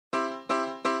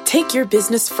Take your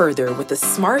business further with the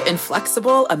smart and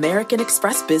flexible American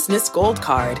Express Business Gold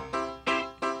Card.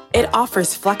 It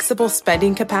offers flexible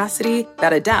spending capacity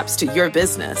that adapts to your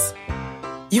business.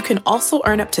 You can also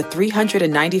earn up to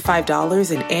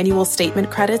 $395 in annual statement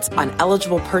credits on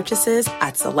eligible purchases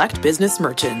at select business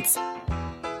merchants.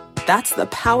 That's the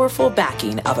powerful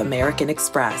backing of American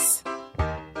Express.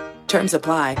 Terms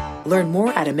apply. Learn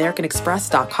more at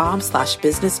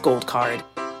americanexpress.com/businessgoldcard.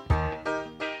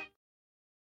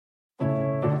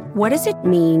 What does it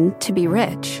mean to be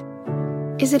rich?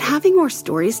 Is it having more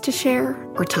stories to share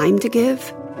or time to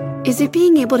give? Is it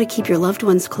being able to keep your loved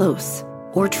ones close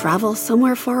or travel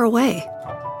somewhere far away?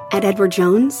 At Edward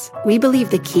Jones, we believe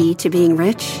the key to being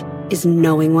rich is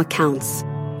knowing what counts.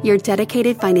 Your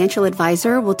dedicated financial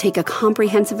advisor will take a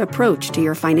comprehensive approach to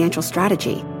your financial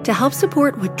strategy to help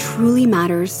support what truly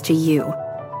matters to you.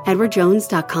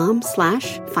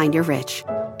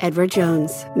 EdwardJones.com/findyourrich. Edward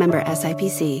Jones, member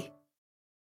SIPC.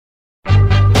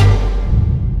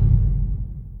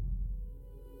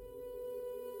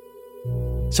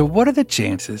 So what are the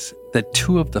chances that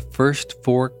two of the first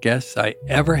four guests I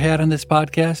ever had on this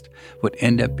podcast would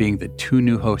end up being the two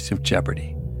new hosts of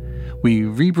Jeopardy? We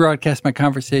rebroadcast my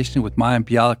conversation with Mayim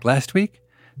Bialik last week.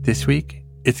 This week,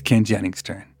 it's Ken Jennings'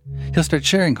 turn. He'll start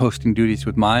sharing hosting duties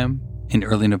with Mayim in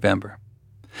early November.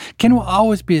 Ken will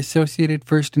always be associated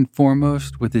first and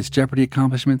foremost with his Jeopardy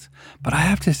accomplishments, but I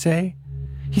have to say,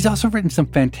 he's also written some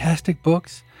fantastic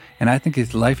books, and I think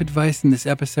his life advice in this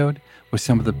episode was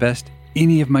some of the best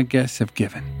any of my guests have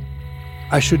given.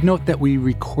 I should note that we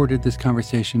recorded this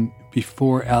conversation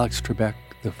before Alex Trebek,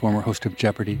 the former host of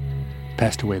Jeopardy,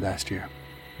 passed away last year.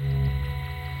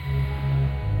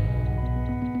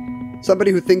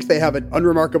 Somebody who thinks they have an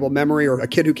unremarkable memory, or a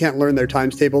kid who can't learn their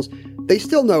times tables, they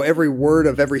still know every word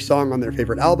of every song on their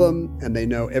favorite album, and they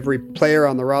know every player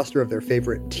on the roster of their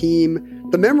favorite team.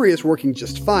 The memory is working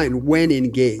just fine when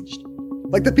engaged.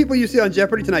 Like the people you see on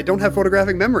Jeopardy tonight don't have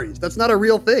photographic memories. That's not a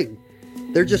real thing.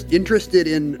 They're just interested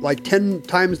in like 10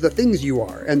 times the things you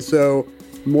are. And so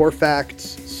more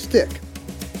facts stick.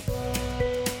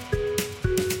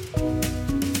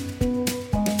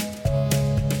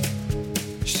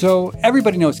 So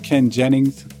everybody knows Ken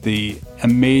Jennings, the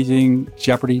amazing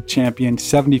Jeopardy champion,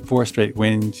 74 straight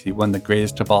wins. He won the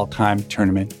greatest of all time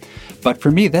tournament. But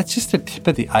for me, that's just the tip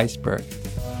of the iceberg.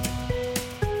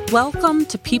 Welcome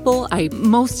to People I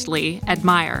Mostly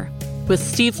Admire with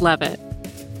Steve Levitt.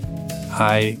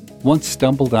 I once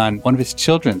stumbled on one of his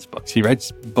children's books. He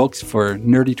writes books for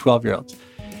nerdy 12-year-olds.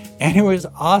 And it was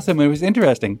awesome. It was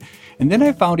interesting. And then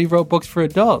I found he wrote books for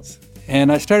adults. And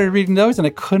I started reading those and I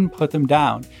couldn't put them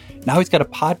down. Now he's got a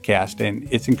podcast and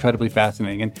it's incredibly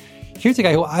fascinating. And here's a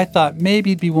guy who I thought maybe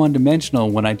he'd be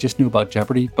one-dimensional when I just knew about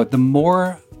Jeopardy. But the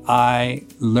more I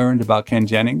learned about Ken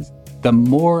Jennings, the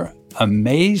more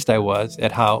amazed I was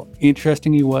at how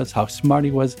interesting he was, how smart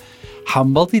he was, how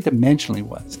multidimensional he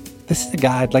was. This is a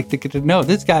guy I'd like to get to know.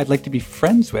 This guy I'd like to be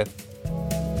friends with.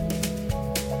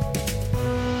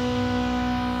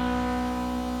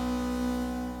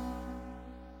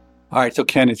 All right, so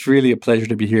Ken, it's really a pleasure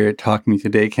to be here talking to you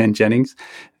today. Ken Jennings,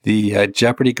 the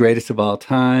Jeopardy greatest of all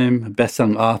time,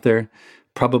 best-selling author,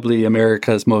 probably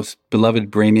America's most beloved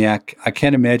brainiac. I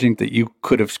can't imagine that you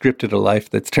could have scripted a life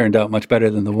that's turned out much better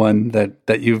than the one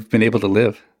that you've been able to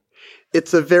live.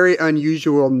 It's a very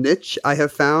unusual niche I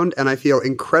have found, and I feel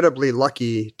incredibly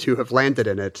lucky to have landed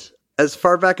in it. As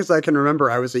far back as I can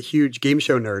remember, I was a huge game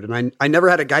show nerd, and I never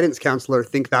had a guidance counselor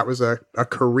think that was a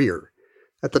career.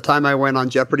 At the time I went on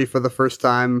Jeopardy for the first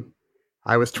time,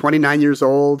 I was 29 years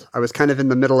old. I was kind of in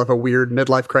the middle of a weird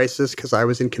midlife crisis because I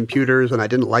was in computers and I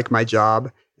didn't like my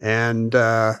job. And,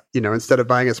 instead of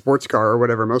buying a sports car or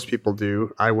whatever most people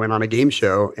do, I went on a game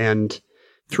show, and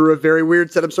through a very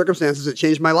weird set of circumstances, it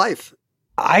changed my life.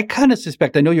 I kind of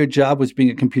suspect, I know your job was being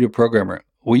a computer programmer.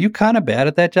 Were you kind of bad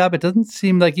at that job? It doesn't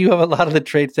seem like you have a lot of the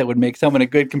traits that would make someone a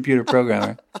good computer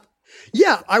programmer.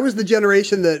 Yeah, I was the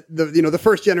generation the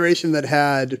first generation that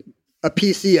had a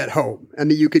PC at home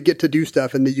and that you could get to do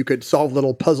stuff and that you could solve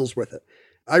little puzzles with it.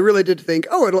 I really did think,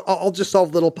 I'll just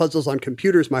solve little puzzles on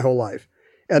computers my whole life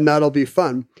and that'll be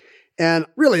fun. And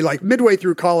really, like midway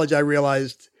through college, I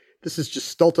realized this is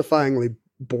just stultifyingly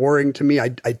boring to me. I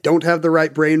don't have the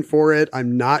right brain for it.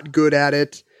 I'm not good at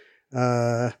it.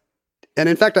 And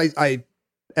in fact, I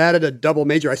added a double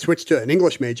major. I switched to an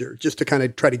English major just to kind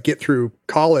of try to get through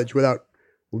college without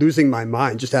losing my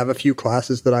mind, just to have a few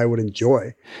classes that I would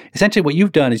enjoy. Essentially, what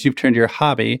you've done is you've turned your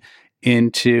hobby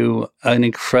into an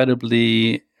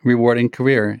incredibly rewarding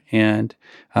career. And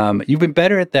you've been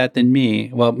better at that than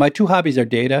me. Well, my two hobbies are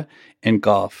data and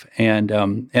golf. And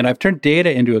I've turned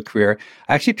data into a career.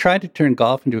 I actually tried to turn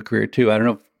golf into a career too. I don't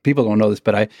know if people don't know this,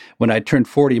 but when I turned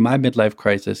 40, my midlife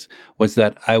crisis was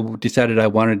that I decided I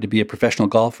wanted to be a professional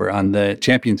golfer on the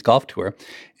Champions Golf Tour.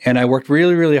 And I worked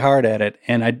really, really hard at it.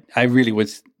 And I really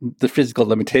was, the physical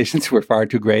limitations were far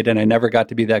too great, and I never got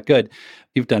to be that good.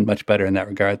 You've done much better in that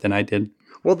regard than I did.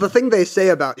 Well, the thing they say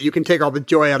about you can take all the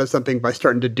joy out of something by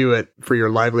starting to do it for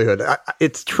your livelihood.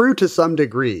 It's true to some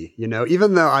degree,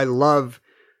 even though I love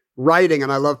writing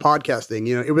and I love podcasting,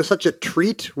 it was such a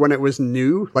treat when it was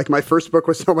new. Like my first book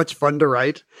was so much fun to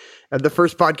write and the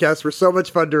first podcasts were so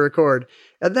much fun to record.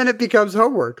 And then it becomes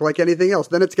homework like anything else.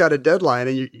 Then it's got a deadline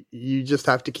and you just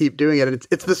have to keep doing it. And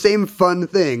it's the same fun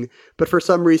thing, but for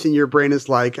some reason your brain is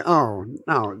like, oh,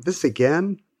 no, this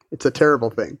again? It's a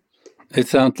terrible thing. It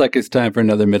sounds like it's time for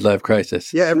another midlife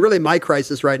crisis. Yeah, and really my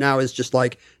crisis right now is just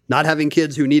like not having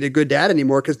kids who need a good dad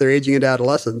anymore because they're aging into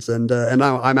adolescence, and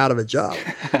now I'm out of a job,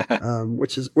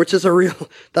 which is a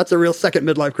real second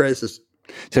midlife crisis.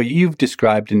 So you've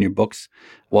described in your books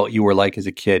what you were like as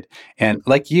a kid, and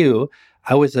like you,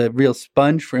 I was a real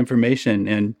sponge for information,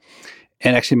 and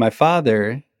actually my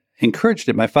father encouraged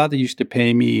it. My father used to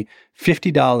pay me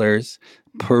 $50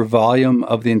 per volume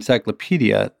of the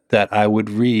encyclopedia that I would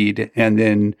read and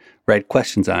then write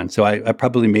questions on. So I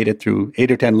probably made it through 8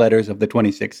 or 10 letters of the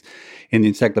 26 in the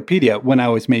encyclopedia when I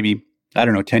was maybe,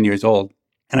 10 years old.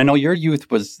 And I know your youth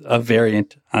was a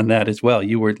variant on that as well.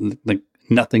 You were like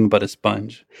nothing but a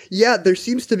sponge. Yeah, there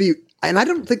seems to be, and I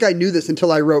don't think I knew this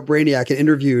until I wrote Brainiac and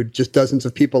interviewed just dozens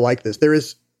of people like this. There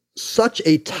is such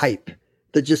a type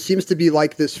that just seems to be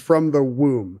like this from the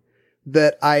womb,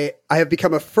 that I have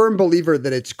become a firm believer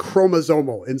that it's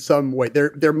chromosomal in some way.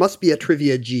 There must be a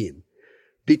trivia gene,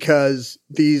 because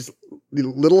these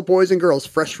little boys and girls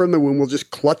fresh from the womb will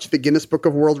just clutch the Guinness Book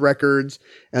of World Records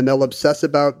and they'll obsess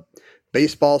about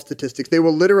baseball statistics. They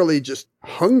will literally just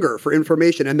hunger for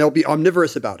information and they'll be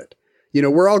omnivorous about it.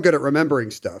 We're all good at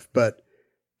remembering stuff, but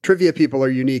trivia people are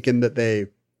unique in that they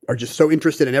are just so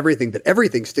interested in everything that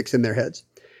everything sticks in their heads.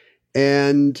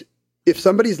 And if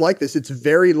somebody's like this, it's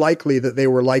very likely that they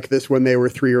were like this when they were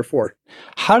 3 or 4.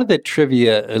 How do the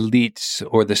trivia elites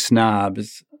or the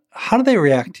snobs, how do they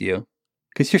react to you?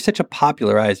 Because you're such a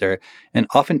popularizer, and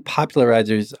often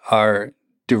popularizers are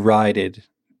derided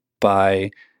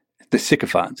by the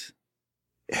sycophants.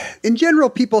 In general,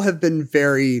 people have been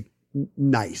very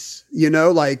nice,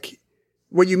 like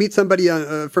when you meet somebody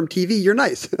from TV, you're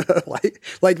nice.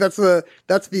 like that's the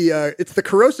it's the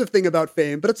corrosive thing about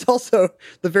fame, but it's also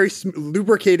the very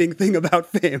lubricating thing about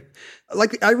fame.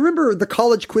 Like I remember the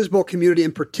college quiz bowl community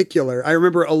in particular. I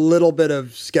remember a little bit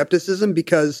of skepticism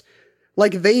because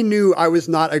like they knew I was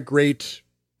not a great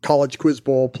college quiz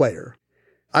bowl player.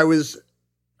 I was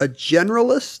a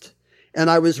generalist and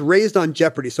I was raised on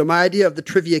Jeopardy. So my idea of the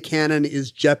trivia canon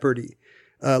is Jeopardy.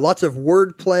 Lots of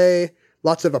wordplay,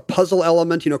 lots of a puzzle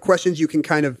element, questions you can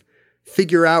kind of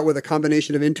figure out with a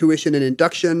combination of intuition and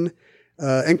induction.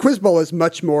 And Quiz Bowl is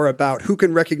much more about who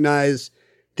can recognize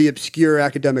the obscure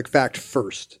academic fact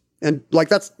first. And like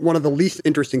that's one of the least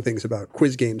interesting things about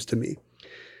quiz games to me.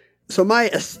 So my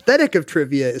aesthetic of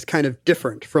trivia is kind of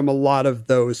different from a lot of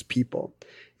those people.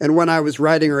 And when I was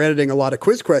writing or editing a lot of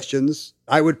quiz questions,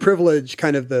 I would privilege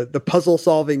kind of the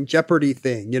puzzle-solving Jeopardy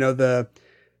thing, the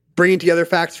bringing together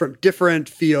facts from different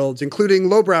fields, including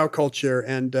lowbrow culture,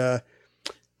 and that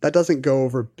doesn't go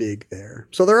over big there.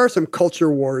 So there are some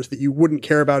culture wars that you wouldn't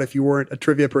care about if you weren't a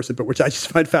trivia person, but which I just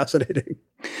find fascinating.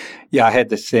 Yeah, I had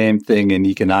the same thing in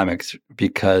economics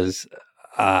because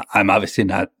I'm obviously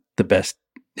not the best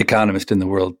economist in the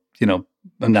world.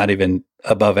 I'm not even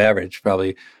above average,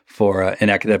 probably, for an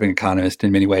academic economist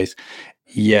in many ways.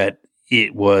 Yet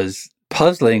it was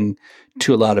puzzling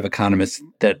to a lot of economists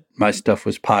that my stuff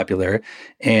was popular.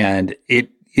 And it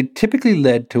typically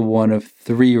led to one of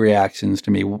 3 reactions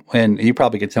to me. And you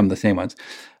probably get some of the same ones.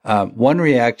 One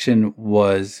reaction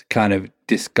was kind of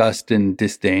disgust and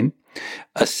disdain.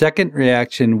 A second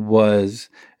reaction was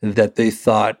that they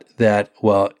thought that,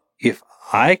 well, if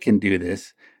I can do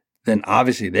this, then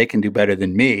obviously they can do better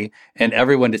than me. And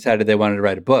everyone decided they wanted to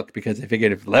write a book because they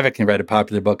figured if Levitt can write a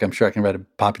popular book, I'm sure I can write a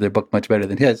popular book much better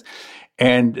than his.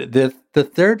 And the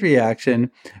third reaction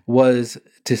was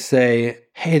to say,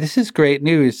 hey, this is great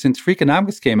news. Since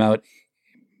Freakonomics came out,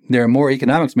 there are more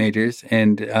economics majors.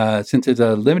 And since there's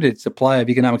a limited supply of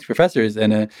economics professors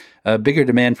and a bigger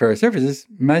demand for our services,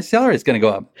 my salary is going to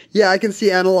go up. Yeah, I can see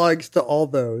analogs to all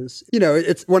those.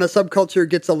 It's when a subculture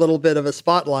gets a little bit of a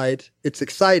spotlight, it's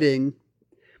exciting.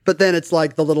 But then it's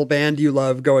like the little band you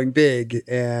love going big.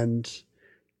 And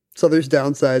So there's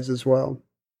downsides as well.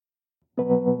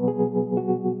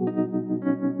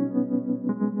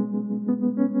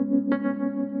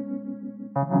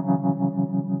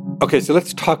 Okay, so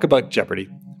let's talk about Jeopardy!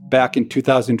 Back in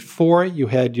 2004, you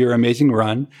had your amazing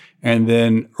run. And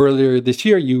then earlier this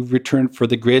year, you returned for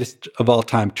the greatest of all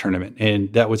time tournament.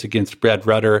 And that was against Brad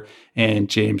Rutter and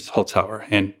James Holzhauer.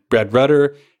 And Brad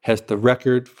Rutter has the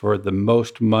record for the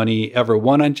most money ever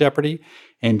won on Jeopardy!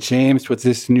 And James was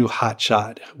this new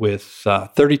hotshot with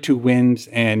 32 wins.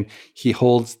 And he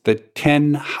holds the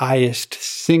 10 highest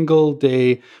single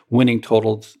day winning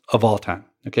totals of all time.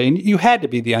 Okay, and you had to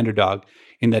be the underdog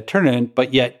in that tournament,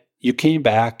 but yet you came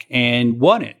back and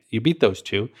won it. You beat those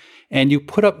two, and you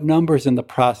put up numbers in the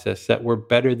process that were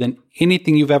better than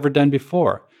anything you've ever done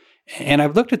before. And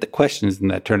I've looked at the questions in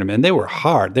that tournament, and they were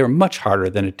hard. They were much harder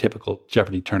than a typical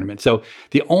Jeopardy! Tournament. So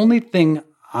the only thing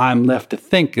I'm left to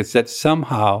think is that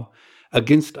somehow,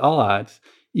 against all odds,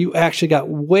 you actually got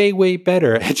way, way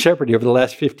better at Jeopardy! Over the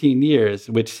last 15 years,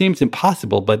 which seems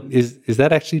impossible, but is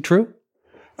that actually true?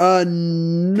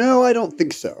 No, I don't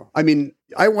think so. I mean,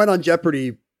 I went on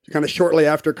Jeopardy! Kind of shortly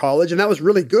after college, and that was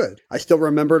really good. I still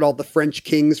remembered all the French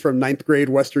kings from 9th grade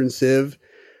Western Civ.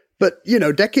 But,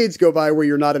 decades go by where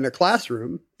you're not in a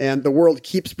classroom, and the world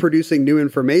keeps producing new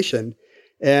information,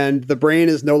 and the brain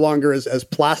is no longer as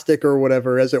plastic or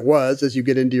whatever as it was as you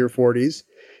get into your 40s.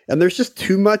 And there's just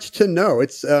too much to know.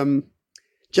 It's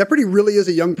Jeopardy! Really is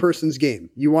a young person's game.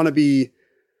 You want to be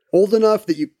old enough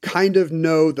that you kind of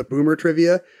know the boomer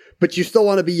trivia, but you still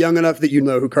want to be young enough that you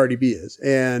know who Cardi B is.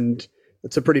 And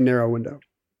it's a pretty narrow window.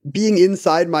 Being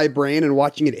inside my brain and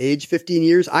watching it age 15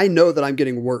 years, I know that I'm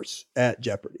getting worse at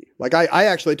Jeopardy! Like I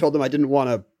actually told them I didn't want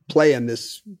to play in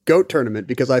this GOAT tournament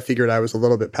because I figured I was a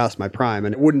little bit past my prime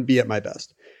and it wouldn't be at my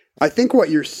best. I think what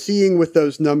you're seeing with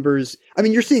those numbers, I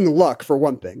mean, you're seeing luck for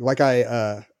one thing. Like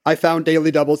I found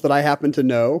daily doubles that I happen to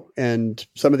know, and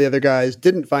some of the other guys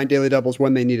didn't find daily doubles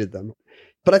when they needed them.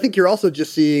 But I think you're also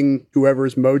just seeing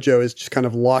whoever's mojo is just kind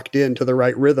of locked into the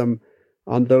right rhythm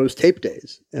on those tape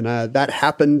days. And that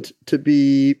happened to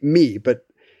be me. But,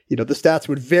 the stats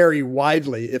would vary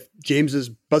widely if James's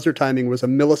buzzer timing was a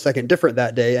millisecond different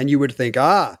that day. And you would think,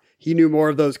 he knew more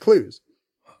of those clues.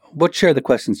 What share of the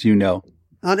questions do you know?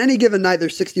 On any given night,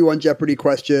 there's 61 Jeopardy!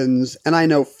 Questions, and I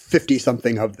know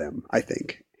 50-something of them, I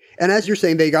think. And as you're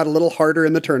saying, they got a little harder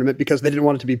in the tournament because they didn't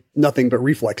want it to be nothing but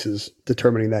reflexes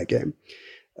determining that game.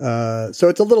 So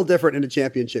it's a little different in a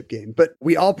championship game, but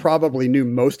we all probably knew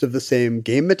most of the same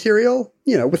game material,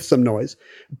 with some noise,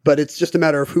 but it's just a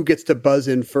matter of who gets to buzz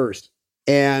in first.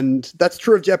 And that's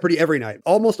true of Jeopardy! Every night.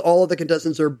 Almost all of the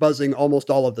contestants are buzzing almost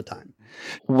all of the time.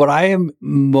 What I am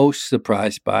most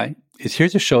surprised by is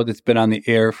here's a show that's been on the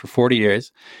air for 40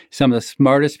 years. Some of the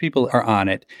smartest people are on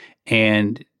it.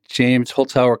 And James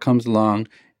Holzhauer comes along,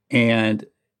 and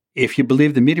if you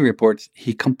believe the media reports,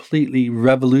 he completely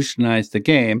revolutionized the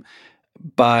game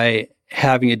by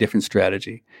having a different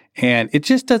strategy. And it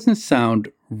just doesn't sound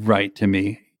right to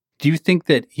me. Do you think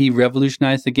that he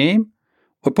revolutionized the game?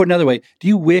 Or put another way, do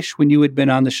you wish when you had been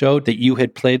on the show that you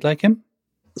had played like him?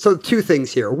 So two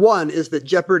things here. One is that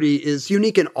Jeopardy! Is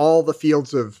unique in all the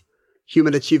fields of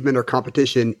human achievement or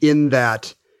competition in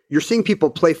that you're seeing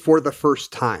people play for the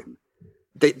first time.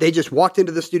 They just walked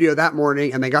into the studio that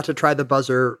morning and they got to try the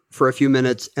buzzer for a few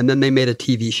minutes and then they made a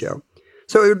TV show.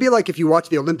 So it would be like if you watched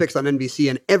the Olympics on NBC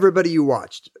and everybody you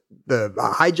watched, the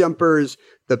high jumpers,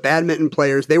 the badminton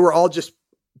players, they were all just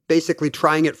basically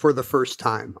trying it for the first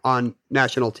time on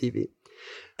national TV.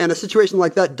 And a situation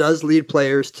like that does lead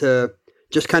players to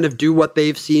just kind of do what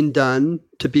they've seen done,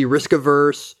 to be risk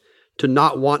averse, to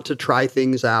not want to try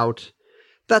things out.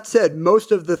 That said,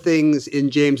 most of the things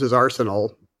in James's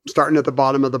arsenal, starting at the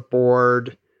bottom of the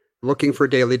board, looking for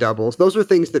daily doubles, those are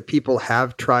things that people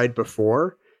have tried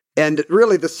before. And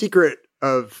really the secret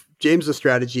of James's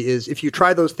strategy is if you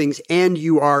try those things and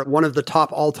you are one of the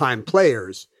top all-time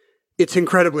players, it's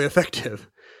incredibly effective.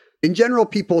 In general,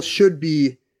 people should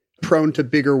be prone to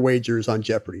bigger wagers on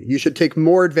Jeopardy! You should take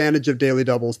more advantage of daily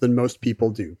doubles than most people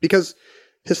do. Because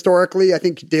historically, I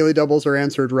think daily doubles are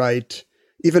answered right,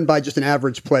 even by just an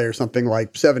average player, something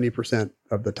like 70%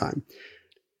 of the time.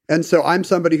 And so I'm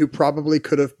somebody who probably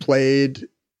could have played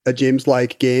a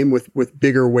James-like game with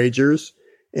bigger wagers,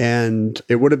 and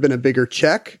it would have been a bigger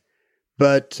check.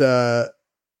 But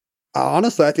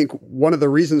honestly, I think one of the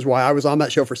reasons why I was on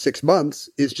that show for 6 months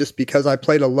is just because I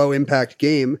played a low-impact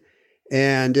game,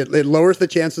 and it lowers the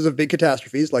chances of big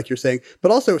catastrophes, like you're saying.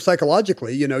 But also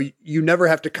psychologically, you never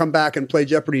have to come back and play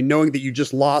Jeopardy knowing that you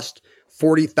just lost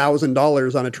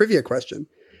 $40,000 on a trivia question.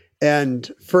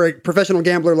 And for a professional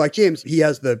gambler like James, he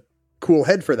has the cool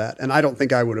head for that. And I don't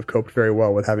think I would have coped very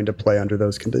well with having to play under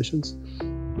those conditions.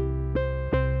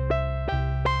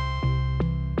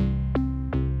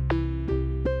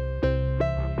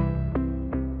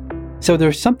 So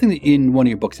there's something in one of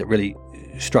your books that really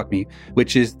struck me,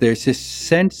 which is there's this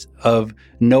sense of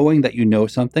knowing that you know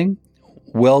something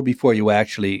well before you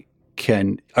actually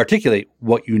can articulate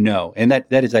what you know. And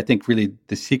that is, I think, really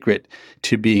the secret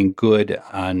to being good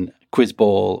on Quiz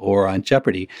Bowl or on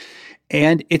Jeopardy!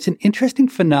 And it's an interesting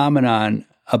phenomenon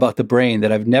about the brain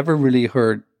that I've never really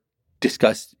heard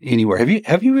discussed anywhere.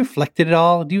 Have you reflected at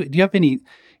all? Do you have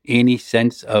any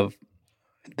sense of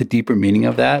the deeper meaning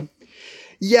of that?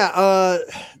 Yeah,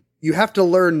 you have to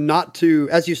learn not to,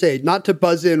 as you say, not to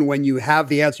buzz in when you have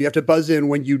the answer. You have to buzz in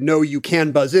when you know you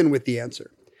can buzz in with the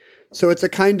answer. So it's a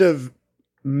kind of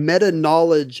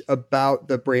meta-knowledge about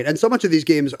the brain. And so much of these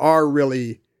games are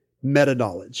really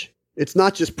meta-knowledge. It's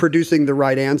not just producing the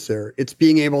right answer. It's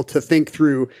being able to think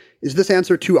through, is this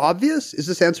answer too obvious? Is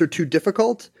this answer too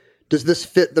difficult? Does this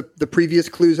fit the previous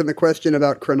clues in the question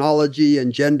about chronology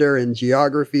and gender and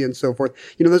geography and so forth?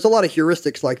 There's a lot of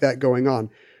heuristics like that going on.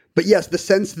 But yes, the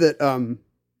sense that, and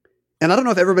I don't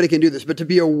know if everybody can do this, but to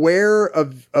be aware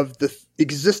of the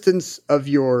existence of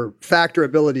your fact or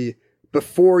ability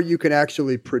before you can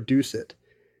actually produce it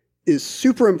is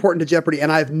super important to Jeopardy!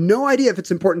 And I have no idea if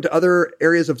it's important to other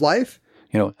areas of life.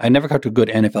 I never got to a good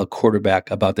NFL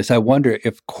quarterback about this. I wonder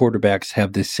if quarterbacks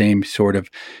have the same sort of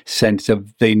sense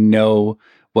of they know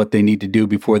what they need to do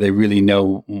before they really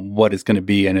know what it's going to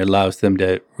be, and it allows them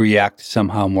to react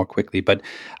somehow more quickly. But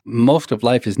most of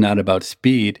life is not about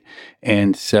speed.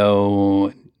 And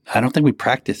so I don't think we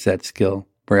practice that skill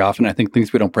very often. I think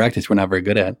things we don't practice, we're not very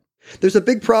good at. There's a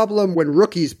big problem when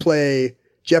rookies play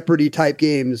Jeopardy! Type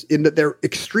games in that they're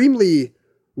extremely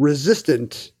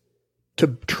resistant to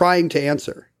trying to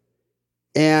answer.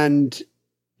 And,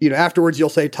 afterwards you'll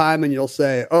say time and you'll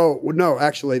say, oh, well, no,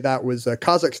 actually that was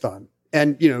Kazakhstan.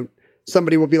 And,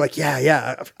 somebody will be like,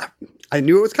 yeah, I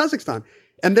knew it was Kazakhstan.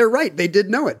 And they're right. They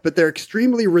did know it, but they're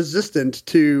extremely resistant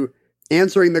to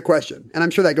answering the question. And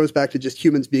I'm sure that goes back to just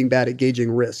humans being bad at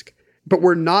gauging risk. But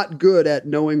we're not good at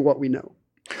knowing what we know.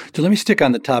 So let me stick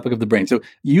on the topic of the brain. So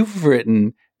you've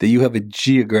written that you have a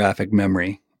geographic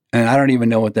memory, and I don't even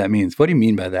know what that means. What do you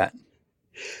mean by that?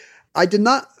 I did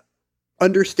not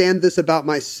understand this about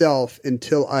myself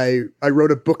until I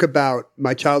wrote a book about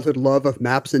my childhood love of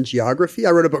maps and geography.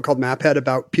 I wrote a book called Maphead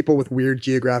about people with weird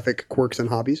geographic quirks and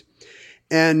hobbies.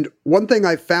 And one thing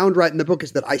I found right in the book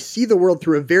is that I see the world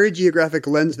through a very geographic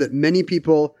lens that many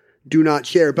people do not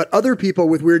share, but other people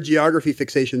with weird geography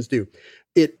fixations do.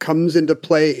 It comes into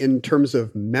play in terms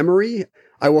of memory.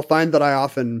 I will find that I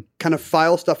often kind of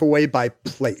file stuff away by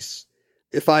place.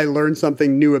 If I learn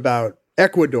something new about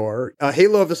Ecuador, a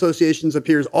halo of associations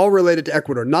appears all related to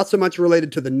Ecuador, not so much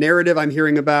related to the narrative I'm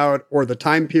hearing about or the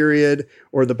time period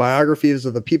or the biographies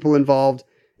of the people involved.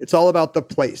 It's all about the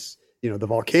place. The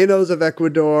volcanoes of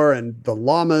Ecuador and the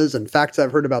llamas and facts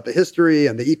I've heard about the history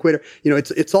and the equator.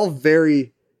 It's all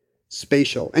very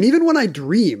spatial. And even when I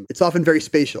dream, it's often very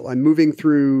spatial. I'm moving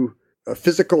through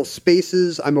physical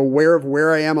spaces. I'm aware of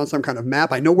where I am on some kind of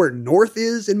map. I know where north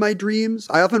is in my dreams.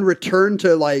 I often return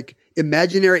to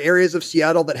imaginary areas of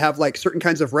Seattle that have certain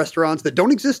kinds of restaurants that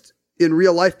don't exist in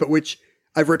real life, but which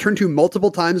I've returned to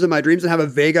multiple times in my dreams and have a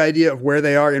vague idea of where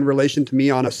they are in relation to me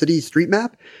on a city street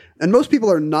map. And most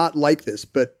people are not like this,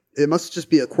 but it must just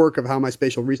be a quirk of how my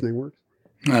spatial reasoning works.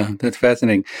 Oh, that's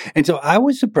fascinating. And so I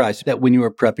was surprised that when you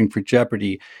were prepping for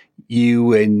Jeopardy,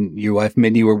 you and your wife,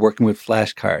 Mindy, were working with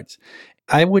flashcards.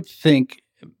 I would think,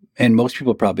 and most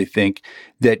people probably think,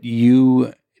 that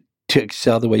you, to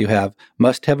excel the way you have,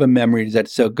 must have a memory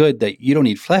that's so good that you don't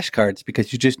need flashcards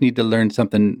because you just need to learn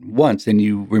something once and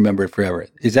you remember it forever.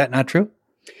 Is that not true?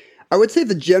 I would say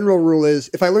the general rule is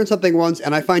if I learn something once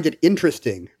and I find it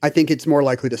interesting, I think it's more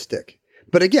likely to stick.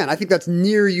 But again, I think that's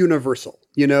near universal.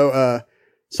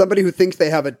 Somebody who thinks they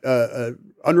have a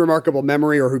unremarkable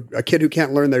memory or a kid who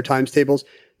can't learn their times tables,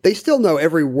 they still know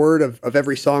every word of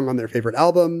every song on their favorite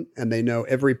album, and they know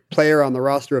every player on the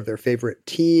roster of their favorite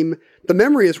team. The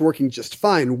memory is working just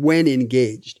fine when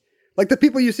engaged. Like the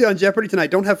people you see on Jeopardy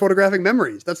tonight don't have photographic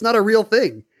memories. That's not a real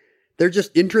thing. They're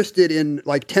just interested in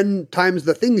 10 times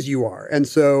the things you are. And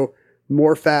so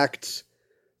more facts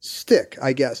stick,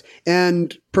 I guess.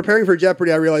 And preparing for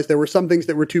Jeopardy, I realized there were some things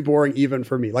that were too boring even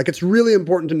for me. It's really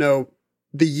important to know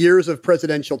the years of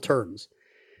presidential terms.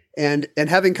 And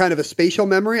having kind of a spatial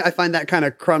memory, I find that kind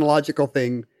of chronological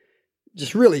thing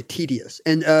just really tedious.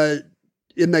 And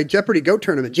in the Jeopardy Go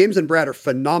tournament, James and Brad are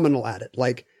phenomenal at it.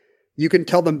 You can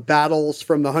tell them battles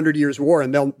from the 100 Years' War,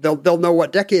 and they'll know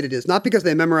what decade it is. Not because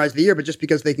they memorize the year, but just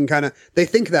because they can they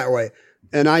think that way,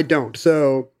 and I don't.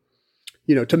 So,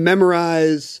 to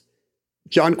memorize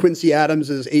John Quincy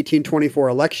Adams's 1824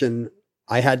 election,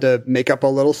 I had to make up a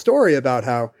little story about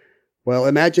how, well,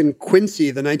 imagine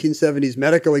Quincy, the 1970s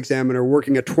medical examiner,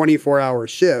 working a 24-hour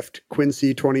shift,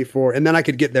 Quincy 24, and then I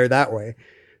could get there that way.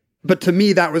 But to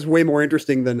me, that was way more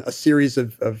interesting than a series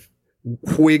of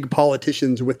Whig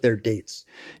politicians with their dates.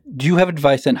 Do you have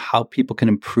advice on how people can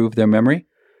improve their memory?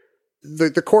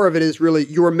 The core of it is really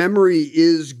your memory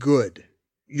is good.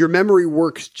 Your memory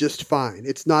works just fine.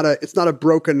 It's not a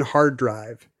broken hard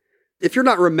drive. If you're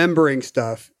not remembering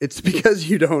stuff, it's because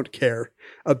you don't care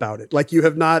about it. Like you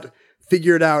have not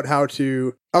figured out how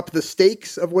to up the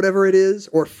stakes of whatever it is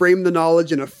or frame the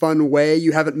knowledge in a fun way.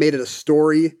 You haven't made it a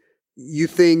story. You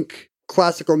think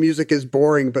classical music is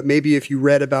boring, but maybe if you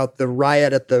read about the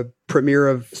riot at the premiere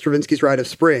of Stravinsky's Rite of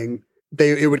Spring,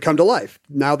 it would come to life.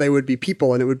 Now they would be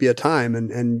people and it would be a time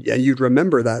and you'd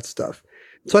remember that stuff.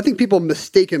 So I think people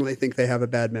mistakenly think they have a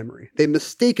bad memory. They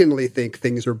mistakenly think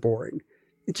things are boring.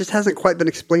 It just hasn't quite been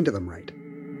explained to them right.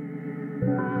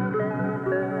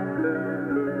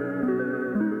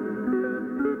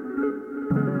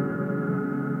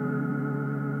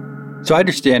 So I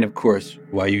understand, of course,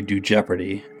 why you do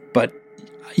Jeopardy, but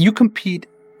you compete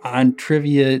on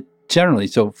trivia generally.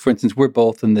 So, for instance, we're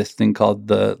both in this thing called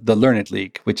the Learned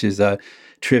League, which is a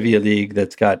trivia league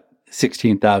that's got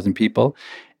 16,000 people.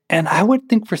 And I would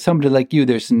think for somebody like you,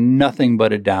 there's nothing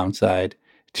but a downside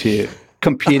to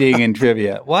competing in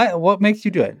trivia. Why? What makes you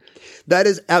do it? That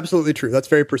is absolutely true. That's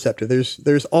very perceptive.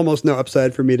 There's almost no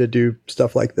upside for me to do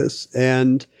stuff like this.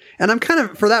 And I'm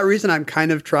for that reason, I'm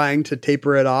kind of trying to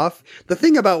taper it off. The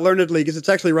thing about Learned League is it's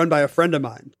actually run by a friend of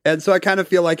mine. And so I kind of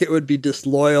feel like it would be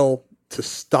disloyal to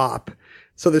stop.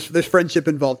 So there's friendship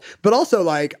involved. But also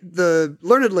like the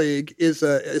Learned League is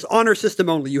honor system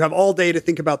only. You have all day to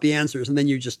think about the answers and then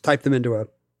you just type them into a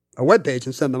web page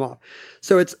and send them off.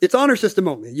 So it's honor system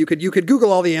only. You could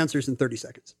Google all the answers in 30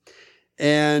 seconds.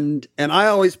 And I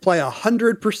always play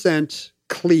 100%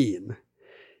 clean.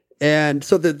 And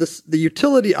so the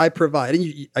utility I provide,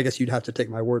 and I guess you'd have to take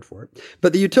my word for it,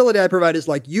 but the utility I provide is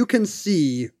like you can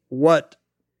see what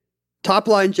top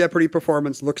line Jeopardy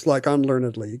performance looks like on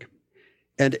Learned League.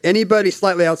 And anybody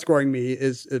slightly outscoring me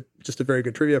is just a very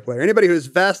good trivia player. Anybody who is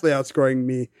vastly outscoring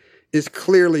me is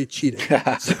clearly cheating.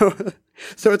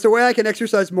 So it's a way I can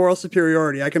exercise moral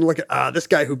superiority. I can look at, this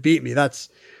guy who beat me, that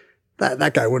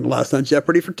guy wouldn't last on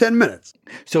Jeopardy for 10 minutes.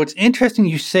 So it's interesting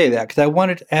you say that because I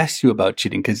wanted to ask you about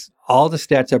cheating because all the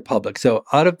stats are public. So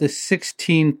out of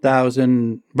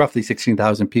the roughly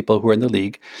 16,000 people who are in the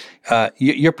league,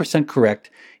 your percent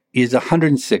correct is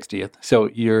 160th. So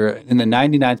you're in the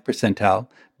 99th percentile,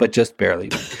 but just barely.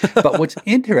 But what's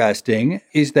interesting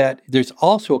is that there's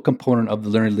also a component of the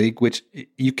Learned League which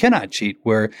you cannot cheat,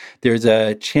 where there's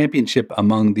a championship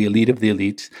among the elite of the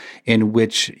elites in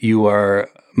which you are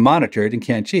monitored and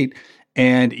can't cheat.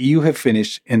 And you have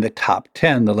finished in the top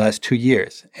 10 the last 2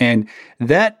 years. And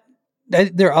that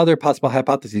there are other possible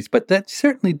hypotheses, but that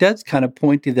certainly does kind of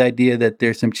point to the idea that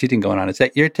there's some cheating going on. Is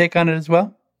that your take on it as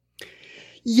well?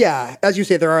 Yeah. As you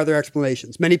say, there are other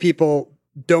explanations. Many people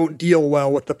don't deal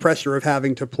well with the pressure of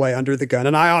having to play under the gun.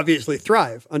 And I obviously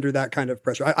thrive under that kind of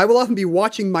pressure. I will often be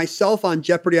watching myself on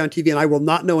Jeopardy on TV and I will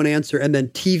not know an answer. And then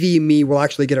TV me will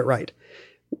actually get it right,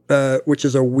 which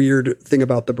is a weird thing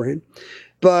about the brain.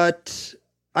 But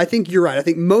I think you're right. I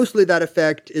think mostly that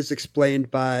effect is explained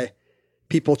by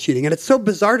people cheating. And it's so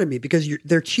bizarre to me because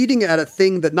they're cheating at a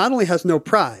thing that not only has no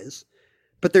prize,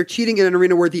 but they're cheating in an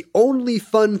arena where the only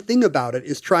fun thing about it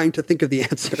is trying to think of the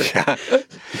answer. Yeah.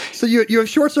 So you have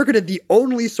short-circuited the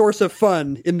only source of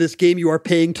fun in this game you are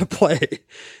paying to play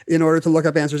in order to look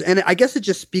up answers. And I guess it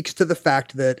just speaks to the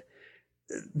fact that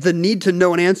the need to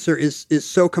know an answer is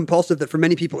so compulsive that for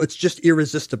many people, it's just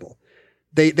irresistible.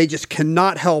 They just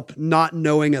cannot help not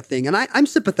knowing a thing. And I'm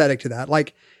sympathetic to that.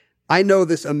 Like, I know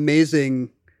this amazing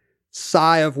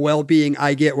sigh of well-being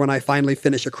I get when I finally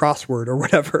finish a crossword or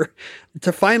whatever.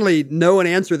 To finally know an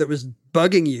answer that was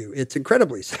bugging you, it's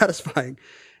incredibly satisfying.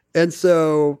 And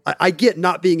so I get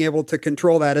not being able to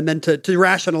control that and then to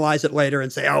rationalize it later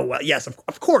and say, oh, well, yes,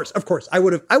 of course. I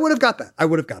would have got that.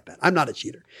 I'm not a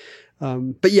cheater.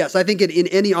 But yes, I think in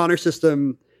any honor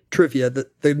system trivia,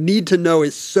 the need to know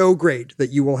is so great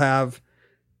that you will have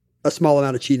a small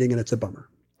amount of cheating and it's a bummer.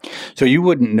 So you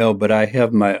wouldn't know, but I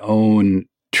have my own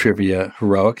trivia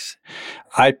heroics.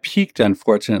 I peaked,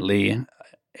 unfortunately,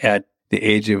 at the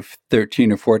age of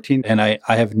 13 or 14. And I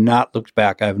have not looked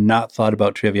back. I have not thought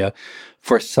about trivia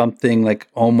for something like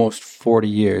almost 40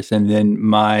 years. And then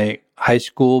my high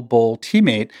school bowl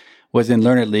teammate was in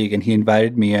Learn It League, and he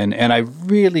invited me in. And I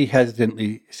really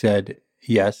hesitantly said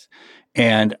yes.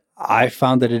 And I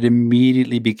found that it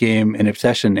immediately became an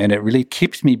obsession, and it really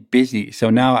keeps me busy. So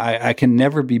now I can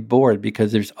never be bored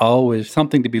because there's always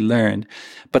something to be learned.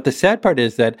 But the sad part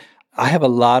is that I have a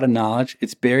lot of knowledge.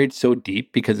 It's buried so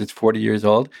deep because it's 40 years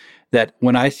old that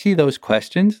when I see those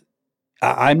questions,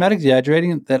 I'm not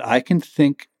exaggerating, that I can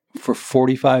think for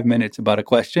 45 minutes about a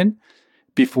question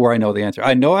before I know the answer.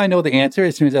 I know the answer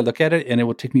as soon as I look at it, and it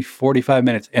will take me 45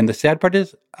 minutes. And the sad part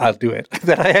is I'll do it,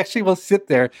 that I actually will sit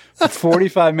there for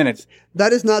 45 minutes.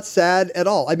 That is not sad at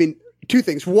all. I mean, two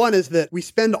things. One is that we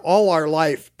spend all our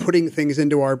life putting things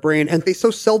into our brain, and they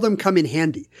so seldom come in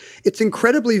handy. It's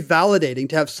incredibly validating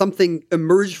to have something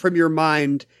emerge from your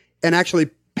mind and actually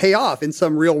pay off in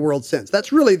some real world sense.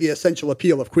 That's really the essential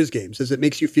appeal of quiz games, is it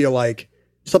makes you feel like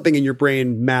something in your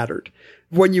brain mattered.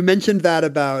 When you mentioned that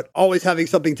about always having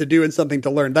something to do and something to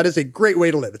learn, that is a great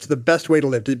way to live. It's the best way to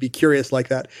live, to be curious like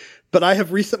that. But I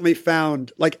have recently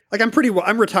found,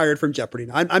 I'm retired from Jeopardy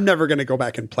now. I'm never going to go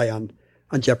back and play on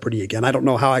Jeopardy again. I don't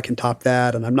know how I can top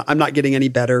that, and I'm not getting any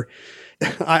better.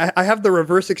 I have the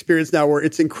reverse experience now, where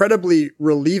it's incredibly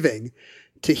relieving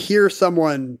to hear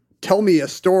someone tell me a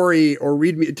story or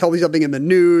tell me something in the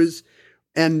news,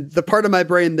 and the part of my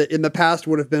brain that in the past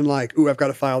would have been like, ooh, I've got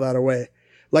to file that away.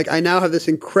 Like, I now have this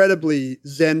incredibly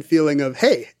zen feeling of,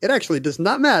 hey, it actually does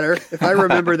not matter if I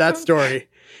remember that story.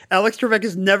 Alex Trebek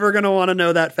is never going to want to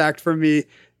know that fact from me.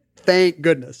 Thank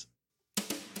goodness.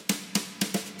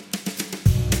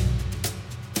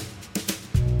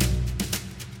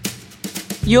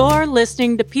 You're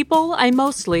listening to People I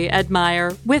Mostly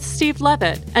Admire with Steve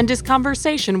Levitt and his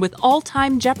conversation with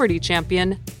all-time Jeopardy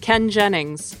champion Ken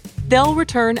Jennings. They'll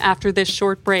return after this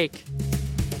short break.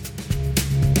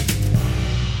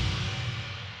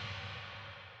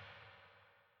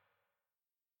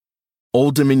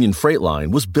 Old Dominion Freight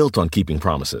Line was built on keeping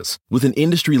promises. With an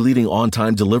industry-leading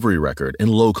on-time delivery record and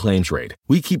low claims rate,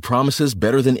 we keep promises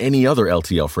better than any other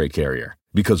LTL freight carrier,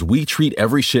 because we treat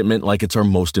every shipment like it's our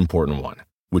most important one.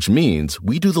 Which means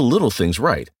we do the little things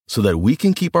right so that we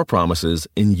can keep our promises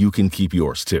and you can keep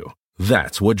yours too.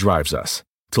 That's what drives us.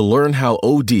 To learn how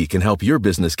OD can help your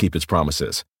business keep its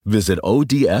promises, visit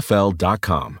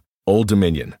odfl.com. Old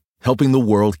Dominion, helping the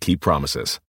world keep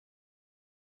promises.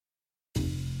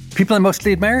 People I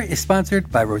Mostly Admire is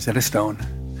sponsored by Rosetta Stone.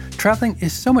 Traveling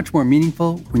is so much more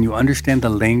meaningful when you understand the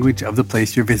language of the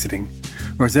place you're visiting.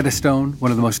 Rosetta Stone,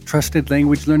 one of the most trusted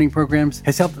language learning programs,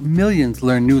 has helped millions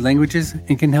learn new languages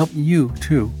and can help you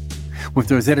too. With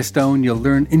Rosetta Stone, you'll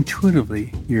learn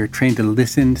intuitively. You're trained to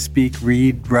listen, speak,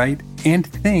 read, write, and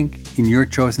think in your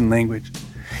chosen language.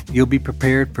 You'll be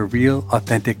prepared for real,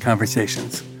 authentic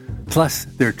conversations. Plus,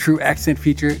 their True Accent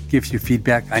feature gives you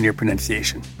feedback on your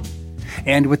pronunciation.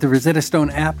 And with the Rosetta Stone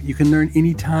app, you can learn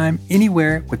anytime,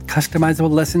 anywhere with customizable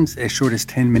lessons as short as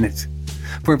 10 minutes.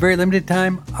 For a very limited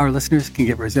time, our listeners can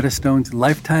get Rosetta Stone's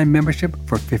lifetime membership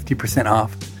for 50%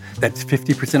 off. That's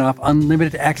 50% off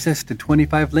unlimited access to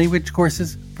 25 language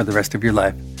courses for the rest of your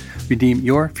life. Redeem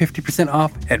your 50%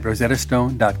 off at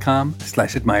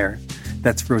rosettastone.com/admire.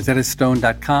 That's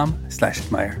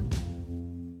rosettastone.com/admire.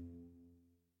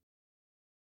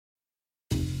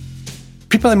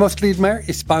 People I Mostly Admire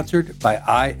is sponsored by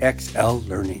IXL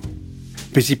Learning.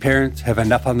 Busy parents have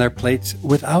enough on their plates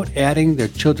without adding their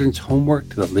children's homework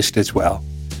to the list as well.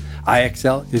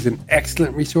 IXL is an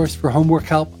excellent resource for homework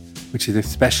help, which is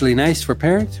especially nice for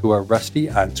parents who are rusty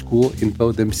on school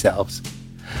info themselves.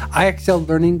 IXL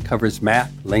Learning covers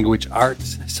math, language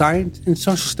arts, science, and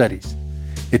social studies.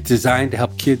 It's designed to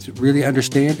help kids really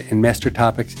understand and master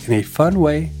topics in a fun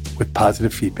way with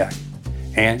positive feedback.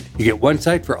 And you get one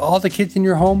site for all the kids in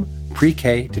your home,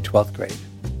 pre-K to 12th grade.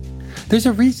 There's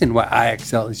a reason why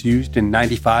IXL is used in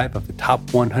 95 of the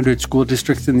top 100 school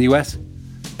districts in the U.S.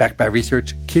 Backed by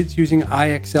research, kids using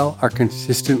IXL are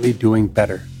consistently doing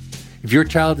better. If your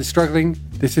child is struggling,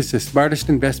 this is the smartest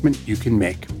investment you can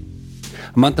make.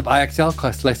 A month of IXL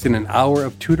costs less than an hour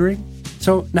of tutoring,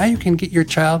 so now you can get your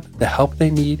child the help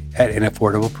they need at an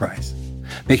affordable price.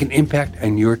 Make an impact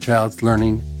on your child's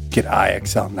learning. Get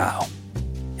IXL now.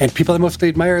 And People I Mostly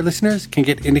Admire listeners can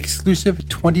get an exclusive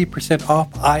 20%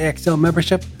 off IXL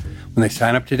membership when they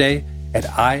sign up today at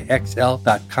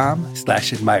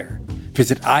IXL.com/admire.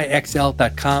 Visit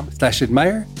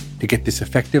IXL.com/admire to get this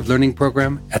effective learning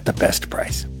program at the best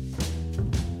price.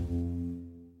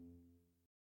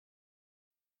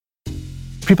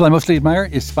 People I Mostly Admire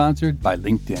is sponsored by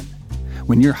LinkedIn.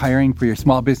 When you're hiring for your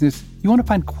small business, you want to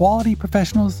find quality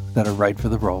professionals that are right for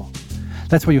the role.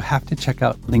 That's why you have to check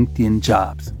out LinkedIn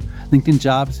Jobs. LinkedIn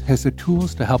Jobs has the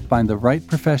tools to help find the right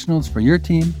professionals for your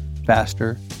team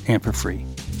faster and for free.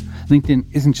 LinkedIn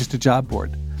isn't just a job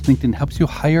board. LinkedIn helps you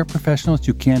hire professionals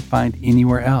you can't find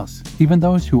anywhere else, even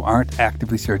those who aren't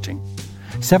actively searching.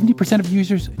 70% of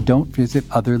users don't visit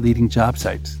other leading job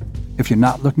sites. If you're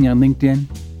not looking on LinkedIn,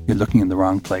 you're looking in the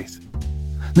wrong place.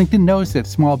 LinkedIn knows that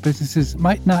small businesses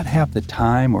might not have the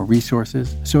time or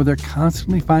resources, so they're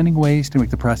constantly finding ways to make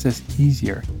the process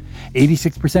easier.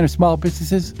 86% of small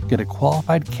businesses get a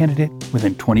qualified candidate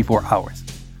within 24 hours.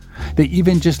 They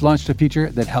even just launched a feature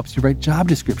that helps you write job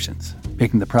descriptions,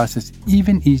 making the process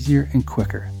even easier and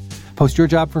quicker. Post your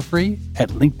job for free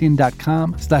at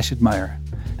linkedin.com/admire.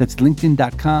 That's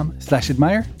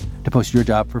linkedin.com/admire to post your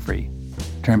job for free.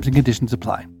 Terms and conditions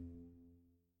apply.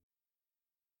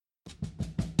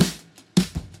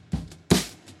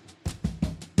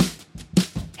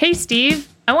 Hey, Steve,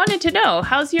 I wanted to know,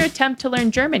 how's your attempt to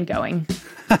learn German going?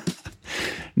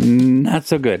 Not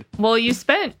so good. Well, you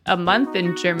spent a month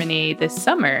in Germany this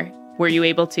summer. Were you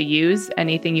able to use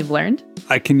anything you've learned?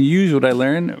 I can use what I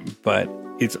learned, but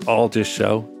it's all just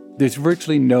show. There's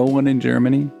virtually no one in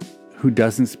Germany who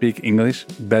doesn't speak English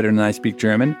better than I speak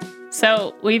German.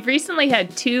 So we've recently had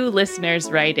 2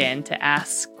 listeners write in to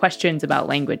ask questions about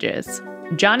languages.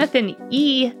 Jonathan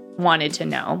E. wanted to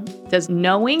know, does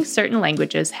knowing certain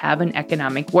languages have an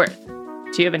economic worth?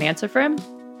 Do you have an answer for him?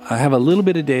 I have a little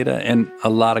bit of data and a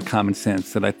lot of common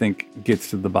sense that I think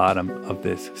gets to the bottom of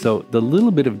this. So the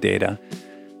little bit of data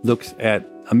looks at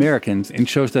Americans and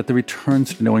shows that the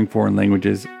returns to knowing foreign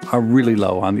languages are really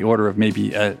low, on the order of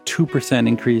maybe a 2%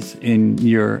 increase in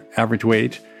your average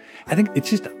wage. I think it's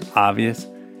just obvious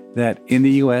that in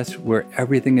the U.S., where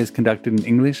everything is conducted in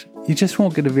English, you just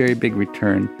won't get a very big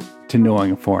return to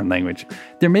knowing a foreign language.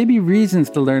 There may be reasons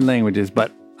to learn languages,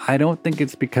 but I don't think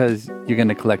it's because you're going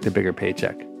to collect a bigger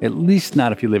paycheck, at least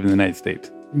not if you live in the United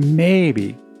States.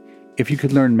 Maybe if you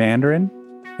could learn Mandarin,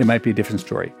 it might be a different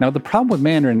story. Now, the problem with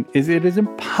Mandarin is it is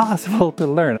impossible to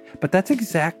learn, but that's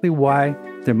exactly why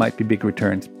there might be big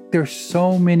returns. There are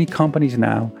so many companies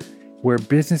now where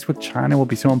business with China will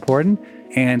be so important,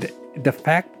 and the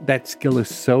fact that skill is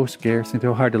so scarce and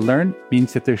so hard to learn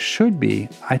means that there should be,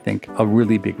 I think, a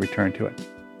really big return to it.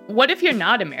 What if you're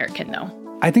not American, though?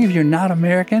 I think if you're not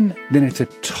American, then it's a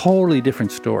totally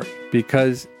different story,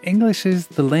 because English is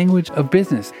the language of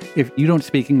business. If you don't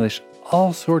speak English,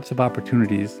 all sorts of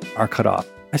opportunities are cut off.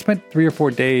 I spent 3 or 4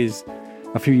 days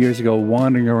a few years ago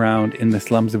wandering around in the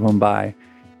slums of Mumbai,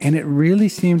 and it really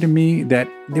seemed to me that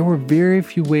there were very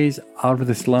few ways out of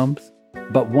the slums,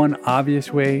 but one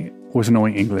obvious way was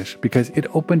knowing English, because it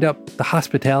opened up the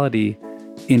hospitality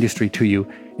industry to you.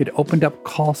 It opened up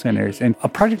call centers. And a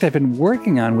project I've been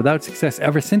working on without success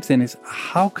ever since then is,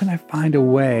 how can I find a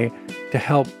way to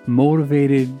help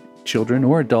motivated children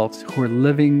or adults who are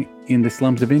living in the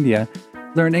slums of India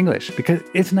learn English? Because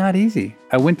it's not easy.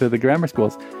 I went to the grammar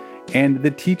schools, and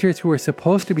the teachers who were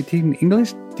supposed to be teaching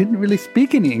English didn't really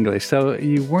speak any English. So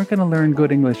you weren't going to learn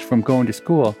good English from going to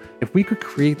school. If we could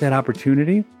create that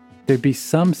opportunity, there'd be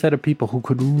some set of people who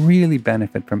could really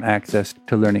benefit from access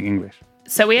to learning English.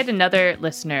 So we had another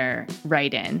listener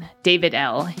write in, David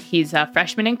L. He's a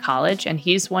freshman in college, and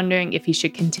he's wondering if he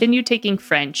should continue taking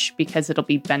French because it'll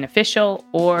be beneficial,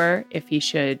 or if he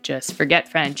should just forget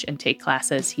French and take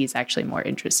classes he's actually more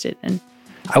interested in.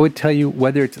 I would tell you,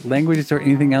 whether it's languages or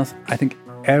anything else, I think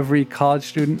every college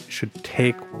student should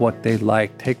take what they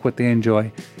like, take what they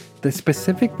enjoy. The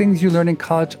specific things you learn in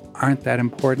college aren't that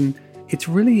important. It's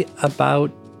really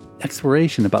about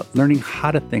exploration, about learning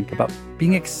how to think, about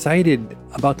being excited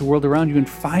about the world around you and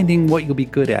finding what you'll be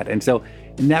good at. And so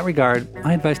in that regard,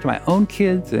 my advice to my own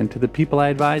kids and to the people I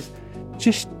advise,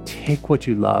 just take what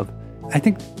you love. I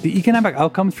think the economic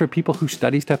outcomes for people who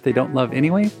study stuff they don't love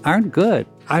anyway aren't good.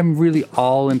 I'm really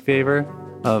all in favor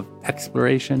of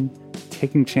exploration,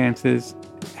 taking chances,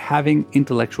 having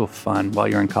intellectual fun while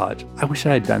you're in college. I wish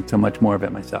I had done so much more of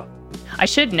it myself. I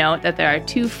should note that there are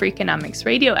 2 Freakonomics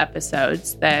radio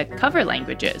episodes that cover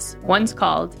languages. One's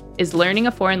called, Is Learning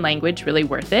a Foreign Language Really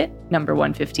Worth It? Number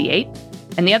 158.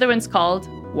 And the other one's called,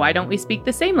 Why Don't We Speak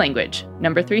the Same Language?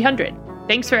 Number 300.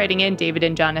 Thanks for writing in, David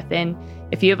and Jonathan.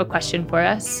 If you have a question for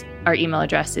us, our email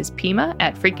address is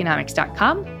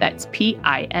pima@freakonomics.com. That's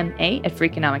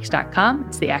PIMA@freakonomics.com.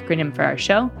 It's the acronym for our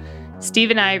show. Steve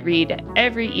and I read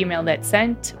every email that's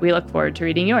sent. We look forward to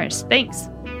reading yours. Thanks.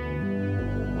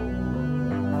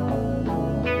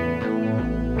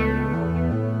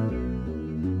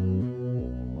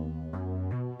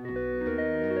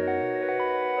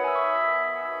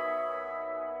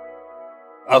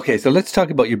 Okay, so let's talk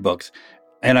about your books.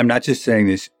 And I'm not just saying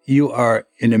this. You are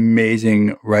an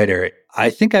amazing writer. I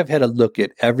think I've had a look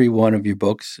at every one of your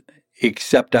books,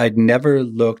 except I'd never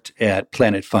looked at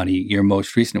Planet Funny, your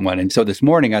most recent one. And so this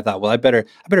morning I thought, well, I better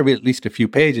read at least a few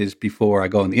pages before I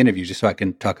go on the interview, just so I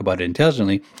can talk about it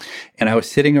intelligently. And I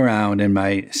was sitting around, and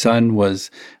my son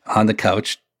was on the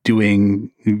couch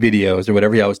doing videos or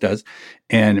whatever he always does.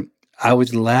 And I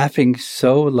was laughing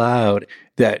so loud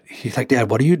that he's like, Dad,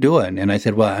 what are you doing? And I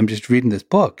said, well, I'm just reading this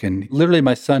book. And literally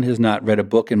my son has not read a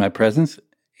book in my presence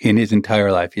in his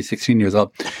entire life. He's 16 years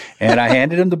old. And I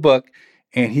handed him the book,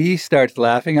 and he starts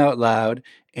laughing out loud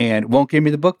and won't give me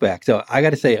the book back. So I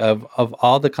got to say, of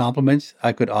all the compliments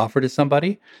I could offer to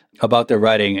somebody about their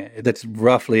writing, that's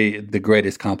roughly the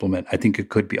greatest compliment I think it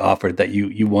could be offered, that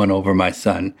you won over my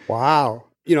son. Wow.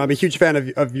 You know, I'm a huge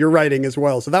fan of your writing as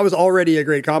well. So that was already a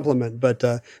great compliment. But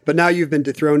now you've been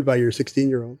dethroned by your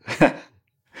 16-year-old.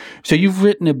 So you've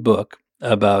written a book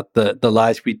about the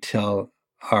lies we tell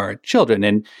our children.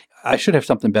 And I should have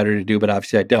something better to do, but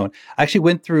obviously I don't. I actually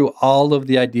went through all of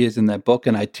the ideas in that book,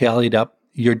 and I tallied up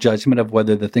your judgment of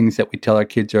whether the things that we tell our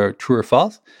kids are true or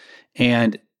false.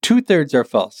 And 2/3 are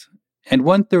false, and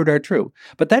 1/3 are true.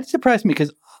 But that surprised me,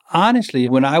 because honestly,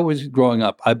 when I was growing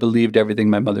up, I believed everything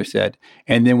my mother said.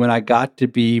 And then when I got to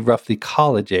be roughly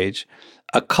college age,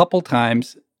 a couple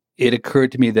times it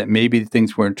occurred to me that maybe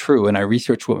things weren't true. And I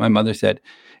researched what my mother said.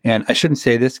 And I shouldn't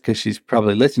say this because she's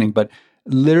probably listening, but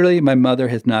literally my mother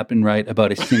has not been right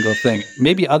about a single thing.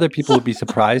 Maybe other people would be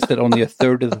surprised that only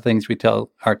 1/3 of the things we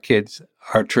tell our kids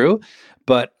are true.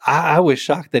 But I was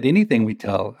shocked that anything we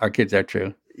tell our kids are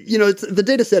true. You know, the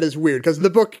data set is weird because the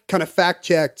book kind of fact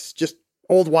checks just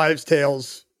old wives'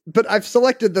 tales, but I've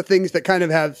selected the things that kind of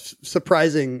have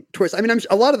surprising twists. I mean,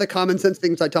 a lot of the common sense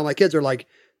things I tell my kids are like,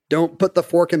 don't put the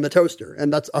fork in the toaster.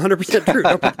 And that's 100% true.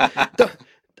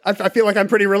 I feel like I'm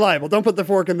pretty reliable. Don't put the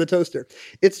fork in the toaster.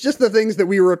 It's just the things that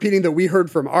we were repeating that we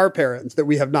heard from our parents that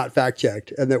we have not fact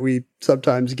checked and that we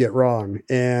sometimes get wrong.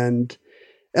 And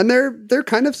they're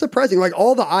kind of surprising. Like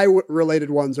all the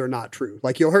eye-related ones are not true.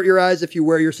 Like you'll hurt your eyes if you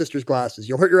wear your sister's glasses.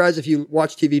 You'll hurt your eyes if you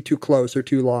watch TV too close or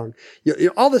too long.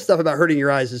 All this stuff about hurting your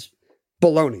eyes is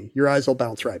baloney. Your eyes will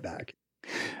bounce right back.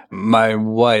 My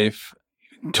wife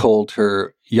told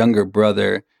her younger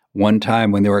brother one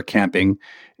time when they were camping,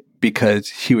 because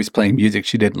he was playing music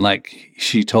she didn't like,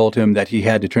 she told him that he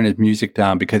had to turn his music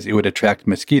down because it would attract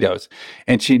mosquitoes.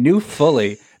 And she knew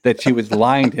fully that she was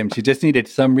lying to him. She just needed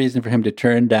some reason for him to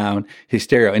turn down his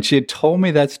stereo. And she had told me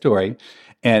that story.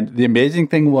 And the amazing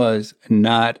thing was,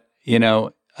 not,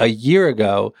 a year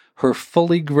ago, her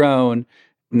fully grown,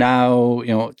 now,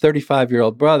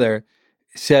 35-year-old brother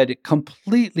said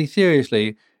completely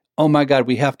seriously, oh my God,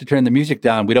 we have to turn the music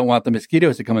down. We don't want the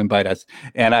mosquitoes to come and bite us.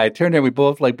 And I turned and we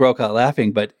both broke out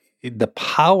laughing. But the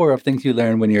power of things you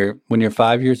learn when you're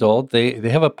 5 years old, they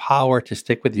have a power to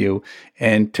stick with you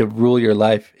and to rule your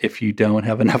life if you don't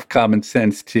have enough common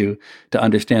sense to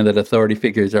understand that authority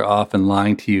figures are often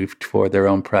lying to you for their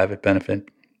own private benefit.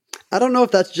 I don't know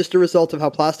if that's just a result of how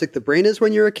plastic the brain is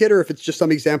when you're a kid, or if it's just some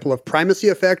example of primacy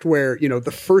effect where,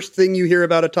 the first thing you hear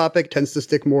about a topic tends to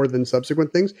stick more than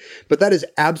subsequent things. But that is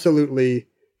absolutely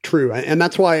true. And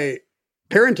that's why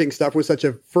parenting stuff was such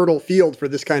a fertile field for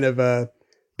this kind of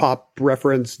pop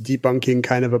reference debunking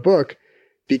kind of a book,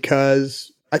 because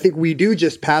I think we do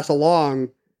just pass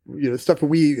along stuff that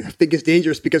we think is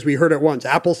dangerous because we heard it once.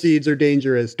 Apple seeds are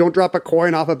dangerous. Don't drop a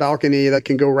coin off a balcony that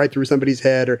can go right through somebody's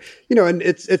head, or, and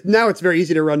it's now it's very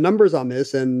easy to run numbers on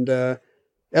this. And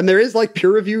there is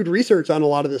peer reviewed research on a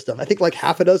lot of this stuff. I think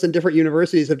half a dozen different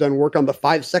universities have done work on the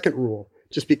 5-second rule,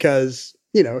 just because,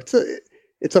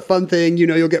 it's a fun thing.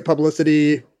 You'll get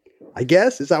publicity, I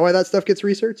guess. Is that why that stuff gets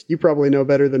researched? You probably know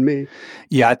better than me.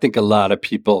 Yeah, I think a lot of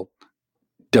people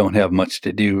don't have much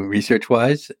to do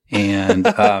research-wise, and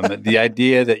the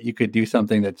idea that you could do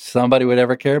something that somebody would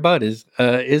ever care about is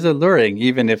alluring,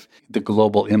 even if the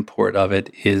global import of it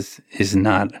is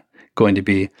not going to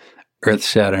be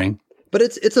earth-shattering. But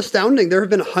it's astounding. There have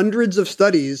been hundreds of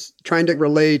studies trying to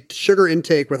relate sugar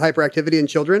intake with hyperactivity in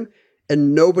children,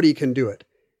 and nobody can do it.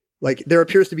 There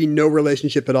appears to be no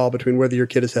relationship at all between whether your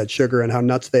kid has had sugar and how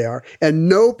nuts they are. And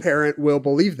no parent will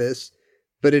believe this,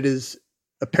 but it is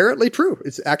apparently true.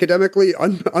 It's academically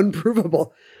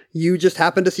unprovable. You just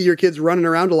happen to see your kids running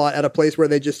around a lot at a place where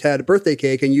they just had a birthday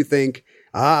cake, and you think,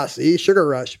 see, sugar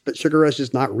rush. But sugar rush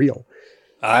is not real.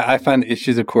 I find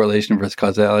issues of correlation versus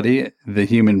causality, the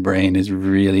human brain is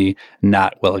really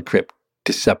not well equipped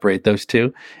to separate those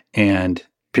two. And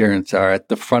parents are at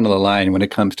the front of the line when it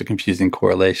comes to confusing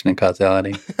correlation and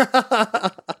causality.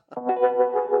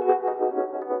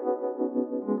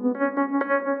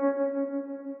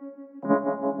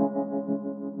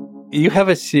 you have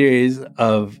a series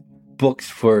of books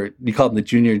for, you call them the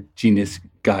Junior Genius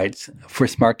Guides for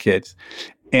smart kids.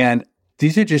 And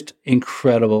these are just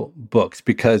incredible books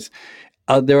because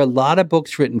there are a lot of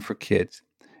books written for kids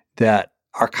that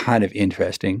are kind of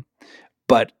interesting,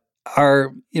 but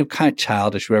are, kind of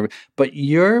childish, whatever. But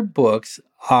your books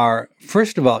are,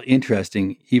 first of all,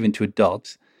 interesting even to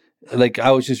adults. Like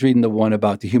I was just reading the one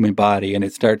about the human body, and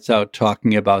it starts out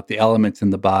talking about the elements in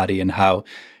the body and how,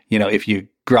 if you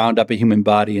ground up a human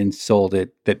body and sold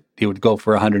it, that it would go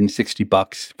for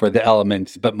 $160 for the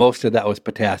elements, but most of that was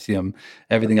potassium.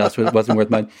 Everything else wasn't worth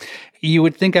much. You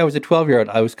would think I was a 12-year-old.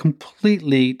 I was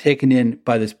completely taken in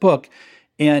by this book.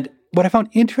 And what I found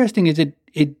interesting is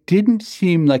it didn't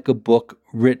seem like a book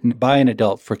written by an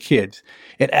adult for kids.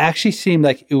 It actually seemed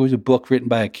like it was a book written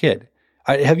by a kid.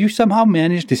 Have you somehow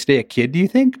managed to stay a kid, do you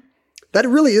think? That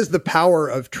really is the power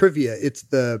of trivia. It's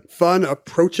the fun,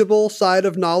 approachable side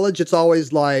of knowledge. It's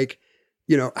always like,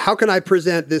 how can I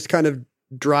present this kind of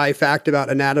dry fact about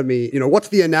anatomy? What's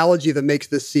the analogy that makes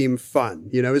this seem fun?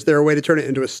 Is there a way to turn it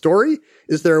into a story?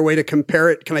 Is there a way to compare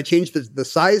it? Can I change the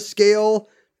size scale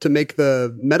to make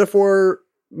the metaphor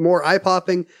more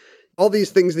eye-popping? All these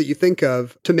things that you think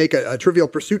of to make a Trivial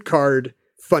Pursuit card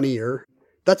funnier.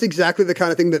 That's exactly the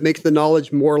kind of thing that makes the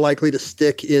knowledge more likely to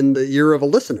stick in the ear of a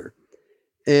listener.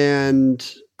 And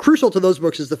crucial to those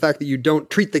books is the fact that you don't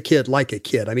treat the kid like a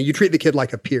kid. I mean, you treat the kid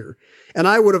like a peer. And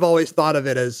I would have always thought of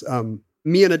it as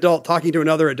me, an adult, talking to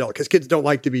another adult, because kids don't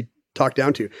like to be talked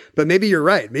down to. But maybe you're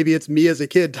right. Maybe it's me as a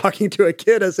kid talking to a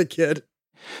kid as a kid.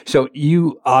 So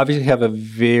you obviously have a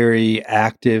very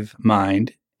active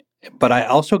mind, but I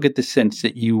also get the sense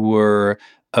that you were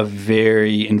a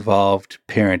very involved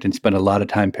parent and spent a lot of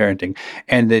time parenting.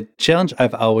 And the challenge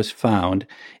I've always found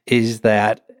is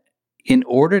that in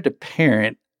order to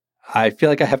parent, I feel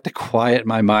like I have to quiet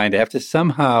my mind. I have to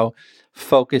somehow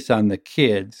focus on the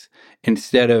kids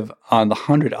instead of on the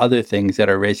 100 other things that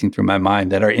are racing through my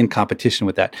mind that are in competition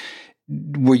with that.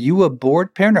 Were you a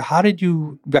bored parent, or how did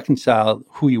you reconcile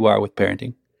who you are with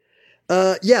parenting?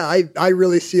 I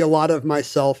really see a lot of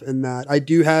myself in that. I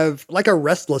do have like a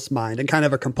restless mind and kind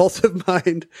of a compulsive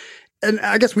mind. And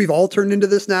I guess we've all turned into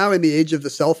this now in the age of the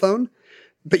cell phone.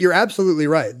 But you're absolutely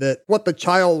right that what the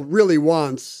child really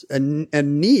wants and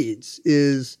needs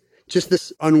is just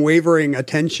this unwavering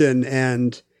attention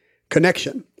and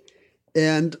connection.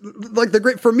 And like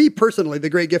for me personally, the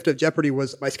great gift of Jeopardy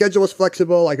was my schedule was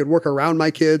flexible. I could work around my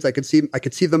kids. I could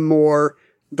see them more.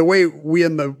 The way we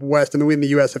in the West and the way in the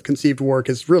US have conceived work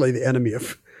is really the enemy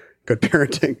of good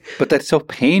parenting. But that's so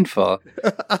painful.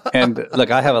 And look,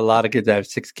 I have a lot of kids. I have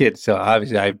 6 kids. So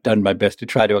obviously I've done my best to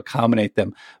try to accommodate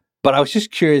them. But I was just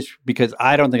curious because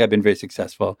I don't think I've been very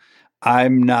successful.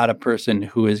 I'm not a person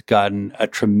who has gotten a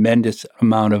tremendous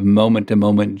amount of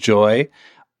moment-to-moment joy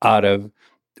out of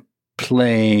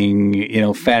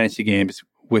playing, fantasy games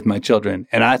with my children.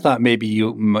 And I thought maybe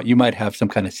you might have some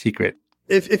kind of secret.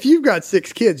 If you've got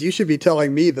 6 kids, you should be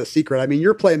telling me the secret. I mean,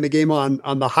 you're playing the game on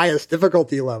the highest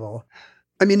difficulty level.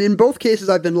 I mean, in both cases,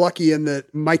 I've been lucky in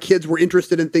that my kids were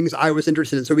interested in things I was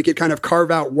interested in. So we could kind of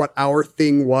carve out what our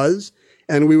thing was.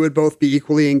 And we would both be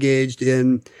equally engaged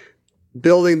in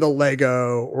building the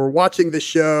Lego or watching the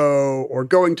show or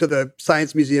going to the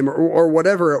science museum or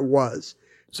whatever it was.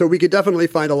 So we could definitely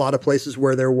find a lot of places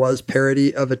where there was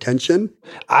parity of attention.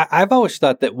 I've always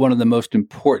thought that one of the most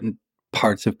important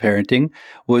parts of parenting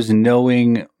was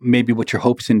knowing maybe what your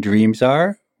hopes and dreams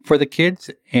are for the kids.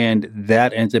 And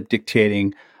that ends up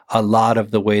dictating a lot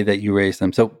of the way that you raise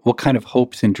them. So what kind of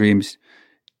hopes and dreams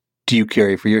do you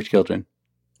carry for your children?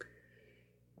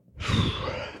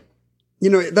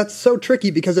 That's so tricky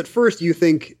because at first you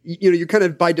think, you kind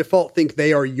of by default think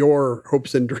they are your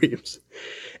hopes and dreams.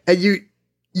 And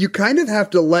you kind of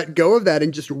have to let go of that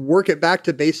and just work it back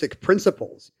to basic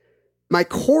principles. My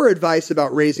core advice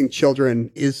about raising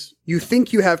children is you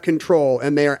think you have control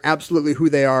and they are absolutely who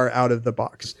they are out of the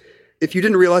box. If you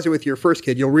didn't realize it with your first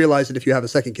kid, you'll realize it if you have a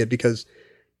second kid because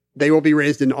they will be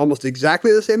raised in almost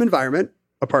exactly the same environment,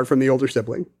 apart from the older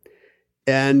sibling.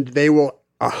 And they will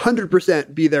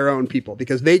 100% be their own people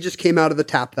because they just came out of the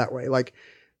tap that way. Like,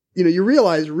 you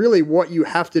realize really what you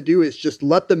have to do is just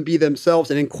let them be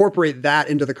themselves and incorporate that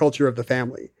into the culture of the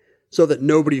family so that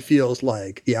nobody feels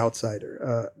like the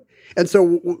outsider. And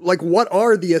so, like, what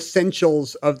are the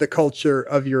essentials of the culture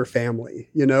of your family?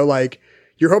 Like,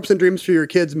 your hopes and dreams for your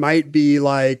kids might be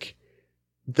like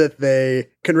that they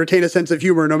can retain a sense of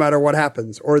humor no matter what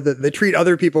happens, or that they treat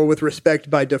other people with respect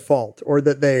by default, or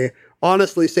that they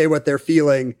honestly say what they're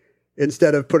feeling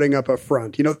instead of putting up a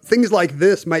front. Things like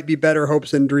this might be better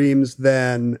hopes and dreams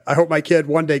than I hope my kid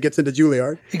one day gets into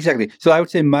Juilliard. Exactly. So I would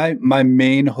say my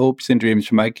main hopes and dreams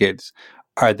for my kids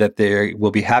are that they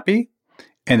will be happy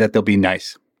and that they'll be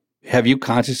nice. Have you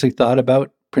consciously thought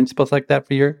about principles like that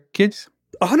for your kids?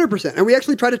 100%. And we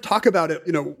actually try to talk about it.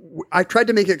 I tried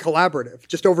to make it collaborative,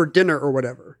 just over dinner or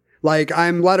whatever. Like,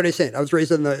 I'm Latter-day Saint. I was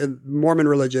raised in the Mormon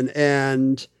religion,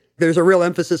 and there's a real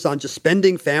emphasis on just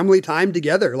spending family time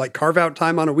together, like carve out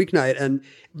time on a weeknight. And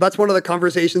that's one of the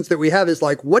conversations that we have is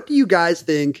like, what do you guys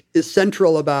think is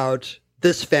central about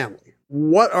this family?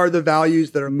 What are the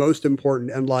values that are most important?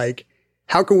 And like,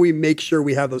 how can we make sure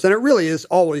we have those? And it really is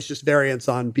always just variants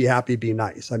on be happy, be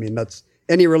nice. I mean, that's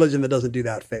any religion that doesn't do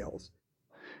that fails.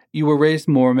 You were raised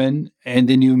Mormon, and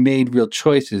then you made real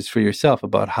choices for yourself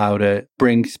about how to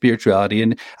bring spirituality.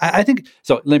 And I think,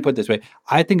 so let me put it this way.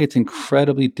 I think it's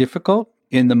incredibly difficult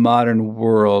in the modern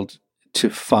world to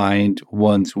find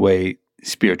one's way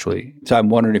spiritually. So I'm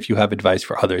wondering if you have advice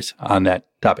for others on that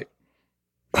topic.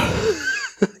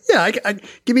 Yeah,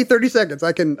 give me 30 seconds.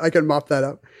 I can mop that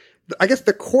up. I guess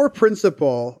the core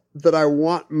principle that I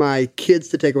want my kids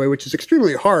to take away, which is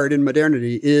extremely hard in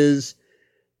modernity, is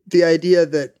the idea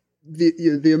that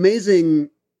the amazing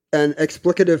and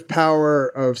explicative power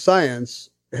of science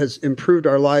has improved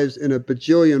our lives in a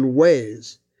bajillion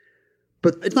ways,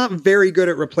 but it's not very good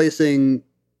at replacing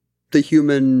the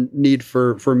human need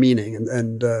for meaning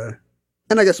and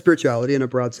I guess spirituality in a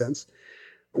broad sense.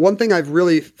 One thing I've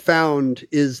really found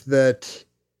is that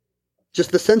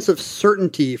just the sense of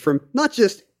certainty from not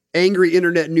just angry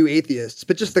internet new atheists,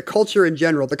 but just the culture in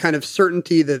general, the kind of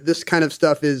certainty that this kind of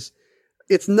stuff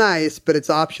it's nice, but it's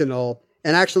optional.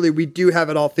 And actually, we do have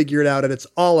it all figured out, and it's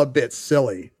all a bit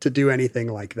silly to do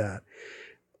anything like that.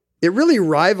 It really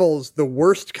rivals the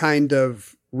worst kind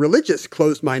of religious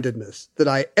closed-mindedness that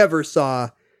I ever saw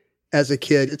as a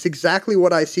kid. It's exactly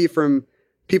what I see from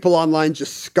people online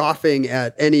just scoffing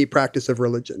at any practice of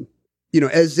religion.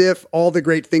 As if all the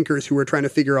great thinkers who were trying to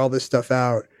figure all this stuff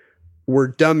out were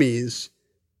dummies.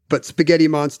 But Spaghetti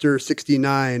Monster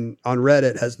 69 on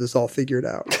Reddit has this all figured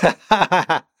out.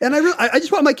 And I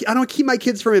just want I don't keep my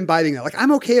kids from imbibing that. Like,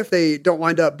 I'm okay if they don't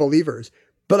wind up believers,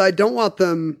 but I don't want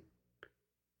them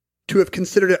to have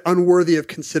considered it unworthy of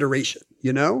consideration,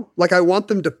 Like, I want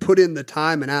them to put in the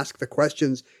time and ask the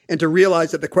questions and to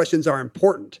realize that the questions are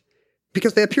important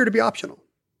because they appear to be optional.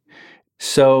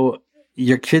 So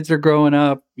your kids are growing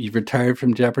up, you've retired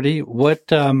from Jeopardy. Where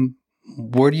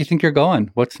do you think you're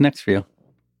going? What's next for you?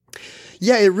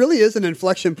 Yeah, it really is an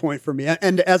inflection point for me.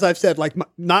 And as I've said, like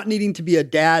not needing to be a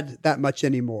dad that much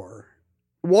anymore.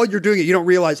 While you're doing it, you don't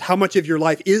realize how much of your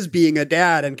life is being a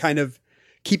dad and kind of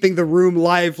keeping the room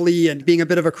lively and being a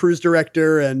bit of a cruise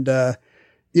director. And,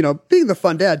 being the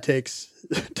fun dad takes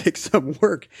some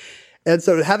work. And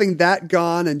so having that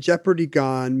gone and Jeopardy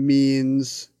gone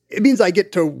means I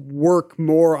get to work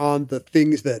more on the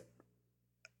things that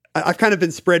I've kind of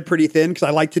been spread pretty thin because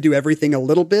I like to do everything a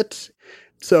little bit.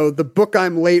 So the book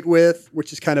I'm late with,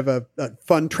 which is kind of a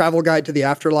fun travel guide to the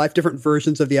afterlife, different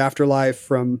versions of the afterlife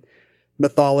from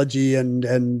mythology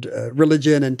and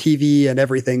religion and TV and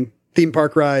everything, theme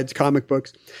park rides, comic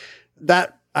books.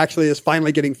 That actually is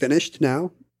finally getting finished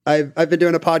now. I've been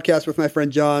doing a podcast with my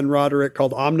friend John Roderick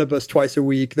called Omnibus twice a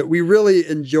week that we really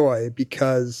enjoy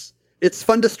because it's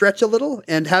fun to stretch a little,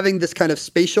 and having this kind of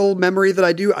spatial memory that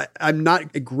I do, I'm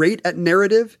not great at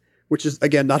narrative, which is,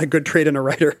 again, not a good trait in a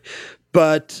writer,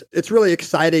 but it's really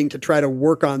exciting to try to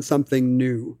work on something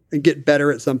new and get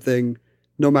better at something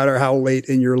no matter how late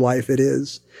in your life it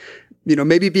is.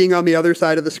 Maybe being on the other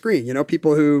side of the screen,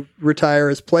 people who retire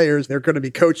as players, they're going to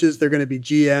be coaches, they're going to be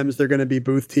GMs, they're going to be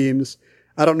booth teams.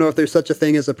 I don't know if there's such a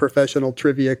thing as a professional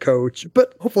trivia coach,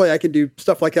 but hopefully I can do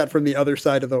stuff like that from the other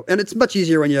side of and it's much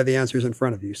easier when you have the answers in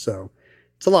front of you. So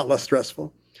it's a lot less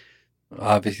stressful.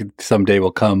 Obviously, someday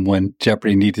will come when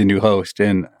Jeopardy needs a new host.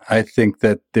 And I think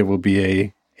that there will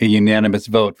be a unanimous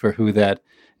vote for who that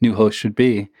new host should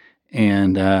be.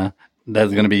 And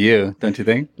that's going to be you, don't you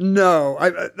think? No,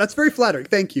 that's very flattering.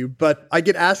 Thank you. But I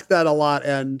get asked that a lot,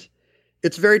 and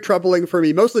it's very troubling for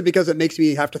me, mostly because it makes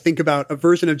me have to think about a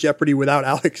version of Jeopardy without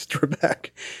Alex Trebek.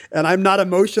 And I'm not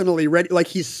emotionally ready. Like,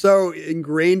 he's so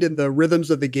ingrained in the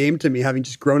rhythms of the game to me, having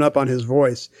just grown up on his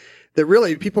voice, that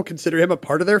really people consider him a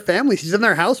part of their families. He's in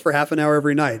their house for half an hour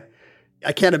every night.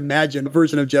 I can't imagine a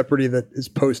version of Jeopardy that is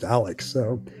post-Alex.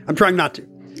 So I'm trying not to.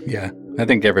 Yeah, I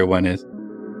think everyone is.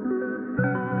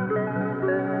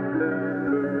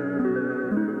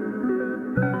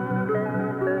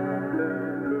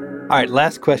 All right,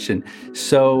 last question.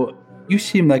 So you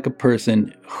seem like a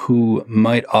person who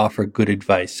might offer good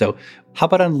advice. So how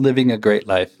about on living a great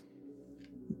life?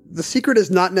 the secret is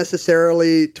not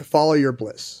necessarily to follow your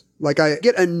bliss. Like, I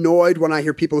get annoyed when I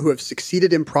hear people who have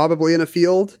succeeded improbably in a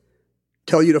field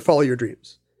tell you to follow your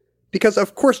dreams. Because,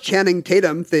 of course, Channing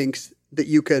Tatum thinks that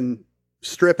you can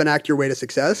strip and act your way to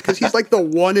success because he's like the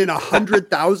 1 in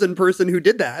 100,000 person who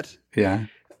did that. Yeah.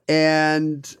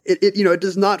 And it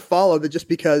does not follow that just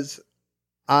because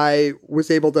I was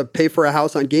able to pay for a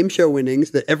house on game show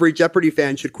winnings that every Jeopardy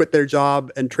fan should quit their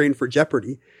job and train for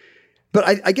Jeopardy.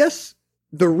 But I guess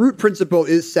the root principle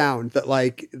is sound, that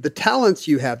like the talents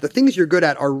you have, the things you're good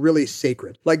at are really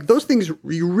sacred. Like those things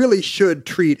you really should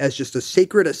treat as just a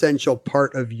sacred, essential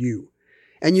part of you.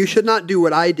 And you should not do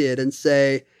what I did and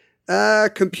say,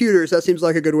 computers, that seems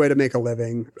like a good way to make a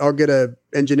living. I'll get an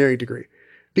engineering degree.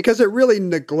 Because it really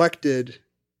neglected,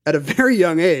 at a very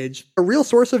young age, a real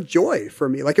source of joy for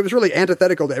me. Like it was really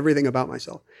antithetical to everything about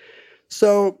myself.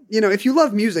 So, if you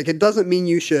love music, it doesn't mean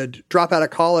you should drop out of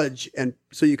college and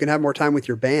so you can have more time with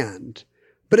your band.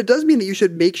 But it does mean that you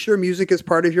should make sure music is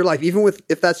part of your life, even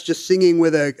if that's just singing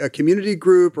with a community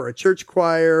group or a church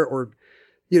choir, or,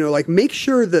 make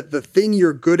sure that the thing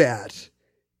you're good at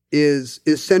is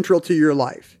central to your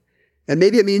life. And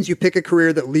maybe it means you pick a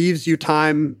career that leaves you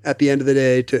time at the end of the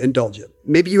day to indulge it.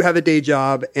 Maybe you have a day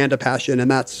job and a passion,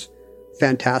 and that's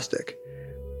fantastic.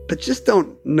 But just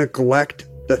don't neglect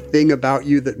the thing about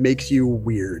you that makes you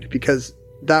weird, because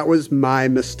that was my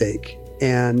mistake.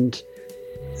 And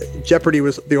Jeopardy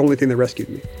was the only thing that rescued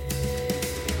me.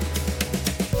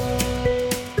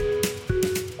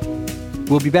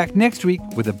 We'll be back next week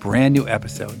with a brand new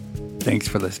episode. Thanks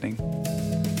for listening.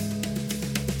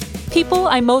 People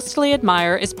I Mostly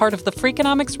Admire is part of the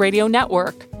Freakonomics Radio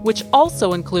Network, which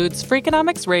also includes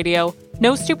Freakonomics Radio,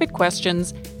 No Stupid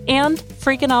Questions, and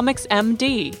Freakonomics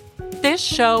MD. This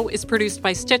show is produced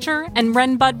by Stitcher and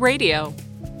Renbud Radio.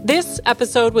 This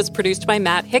episode was produced by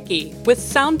Matt Hickey, with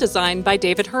sound design by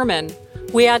David Herman.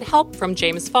 We had help from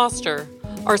James Foster.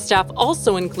 Our staff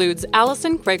also includes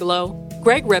Allison Criglow,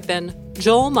 Greg Rippin,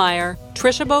 Joel Meyer,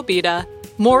 Trisha Bobita,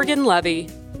 Morgan Levy,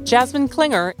 Jasmine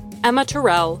Klinger, Emma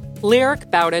Terrell,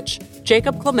 Lyric Bowditch,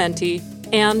 Jacob Clementi,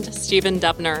 and Stephen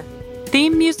Dubner.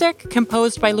 Theme music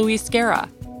composed by Luis Guerra.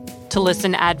 To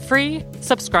listen ad-free,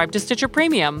 subscribe to Stitcher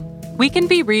Premium. We can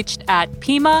be reached at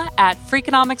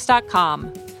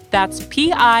pima@freakonomics.com. That's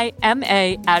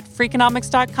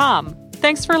PIMA@freakonomics.com.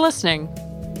 Thanks for listening.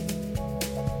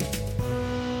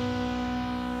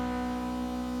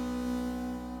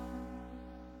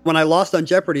 When I lost on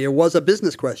Jeopardy, it was a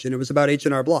business question. It was about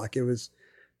H&R Block. It was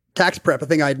tax prep, a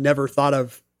thing I'd never thought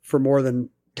of for more than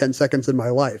 10 seconds in my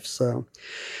life. So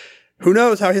who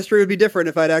knows how history would be different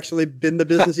if I'd actually been the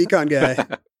business econ guy.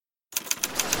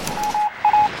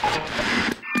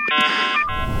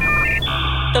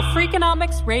 The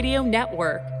Freakonomics Radio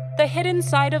Network, the hidden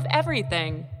side of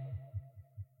everything.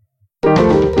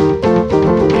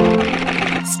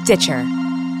 Stitcher.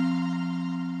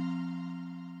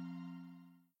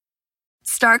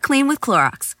 Start clean with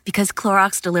Clorox, because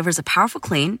Clorox delivers a powerful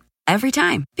clean every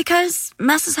time. Because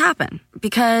messes happen.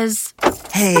 Because...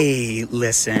 Hey,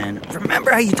 listen. Remember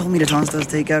how you told me to toss those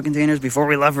takeout containers before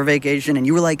we left for vacation? And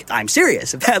you were like, I'm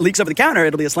serious. If that leaks over the counter,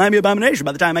 it'll be a slimy abomination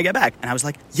by the time I get back. And I was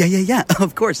like, yeah,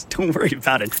 of course. Don't worry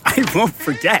about it. I won't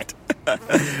forget.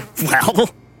 Well...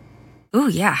 Ooh,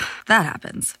 yeah, that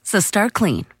happens. So start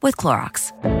clean with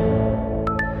Clorox.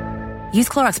 Use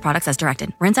Clorox products as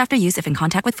directed. Rinse after use if in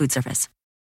contact with food surface.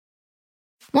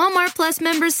 Walmart Plus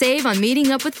members save on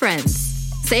meeting up with friends.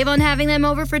 Save on having them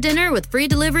over for dinner with free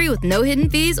delivery with no hidden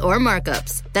fees or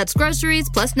markups. That's groceries,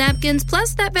 plus napkins,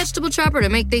 plus that vegetable chopper to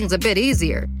make things a bit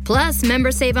easier. Plus,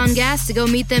 members save on gas to go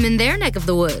meet them in their neck of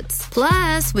the woods.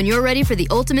 Plus, when you're ready for the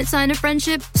ultimate sign of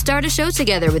friendship, start a show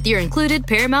together with your included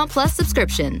Paramount Plus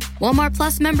subscription. Walmart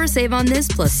Plus members save on this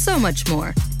plus so much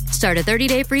more. Start a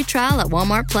 30-day free trial at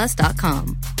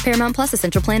walmartplus.com. Paramount Plus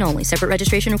Essential Plan only. Separate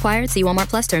registration required. See Walmart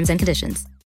Plus terms and conditions.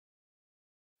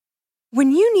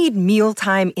 When you need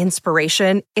mealtime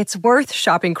inspiration, it's worth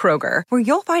shopping Kroger, where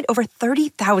you'll find over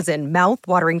 30,000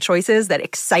 mouth-watering choices that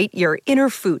excite your inner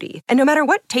foodie. And no matter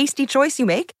what tasty choice you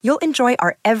make, you'll enjoy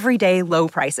our everyday low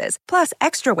prices, plus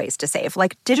extra ways to save,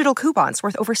 like digital coupons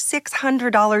worth over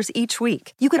 $600 each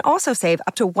week. You can also save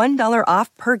up to $1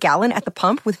 off per gallon at the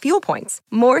pump with fuel points.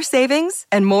 More savings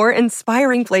and more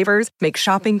inspiring flavors make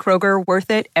shopping Kroger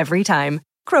worth it every time.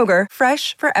 Kroger,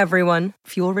 fresh for everyone.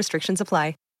 Fuel restrictions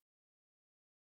apply.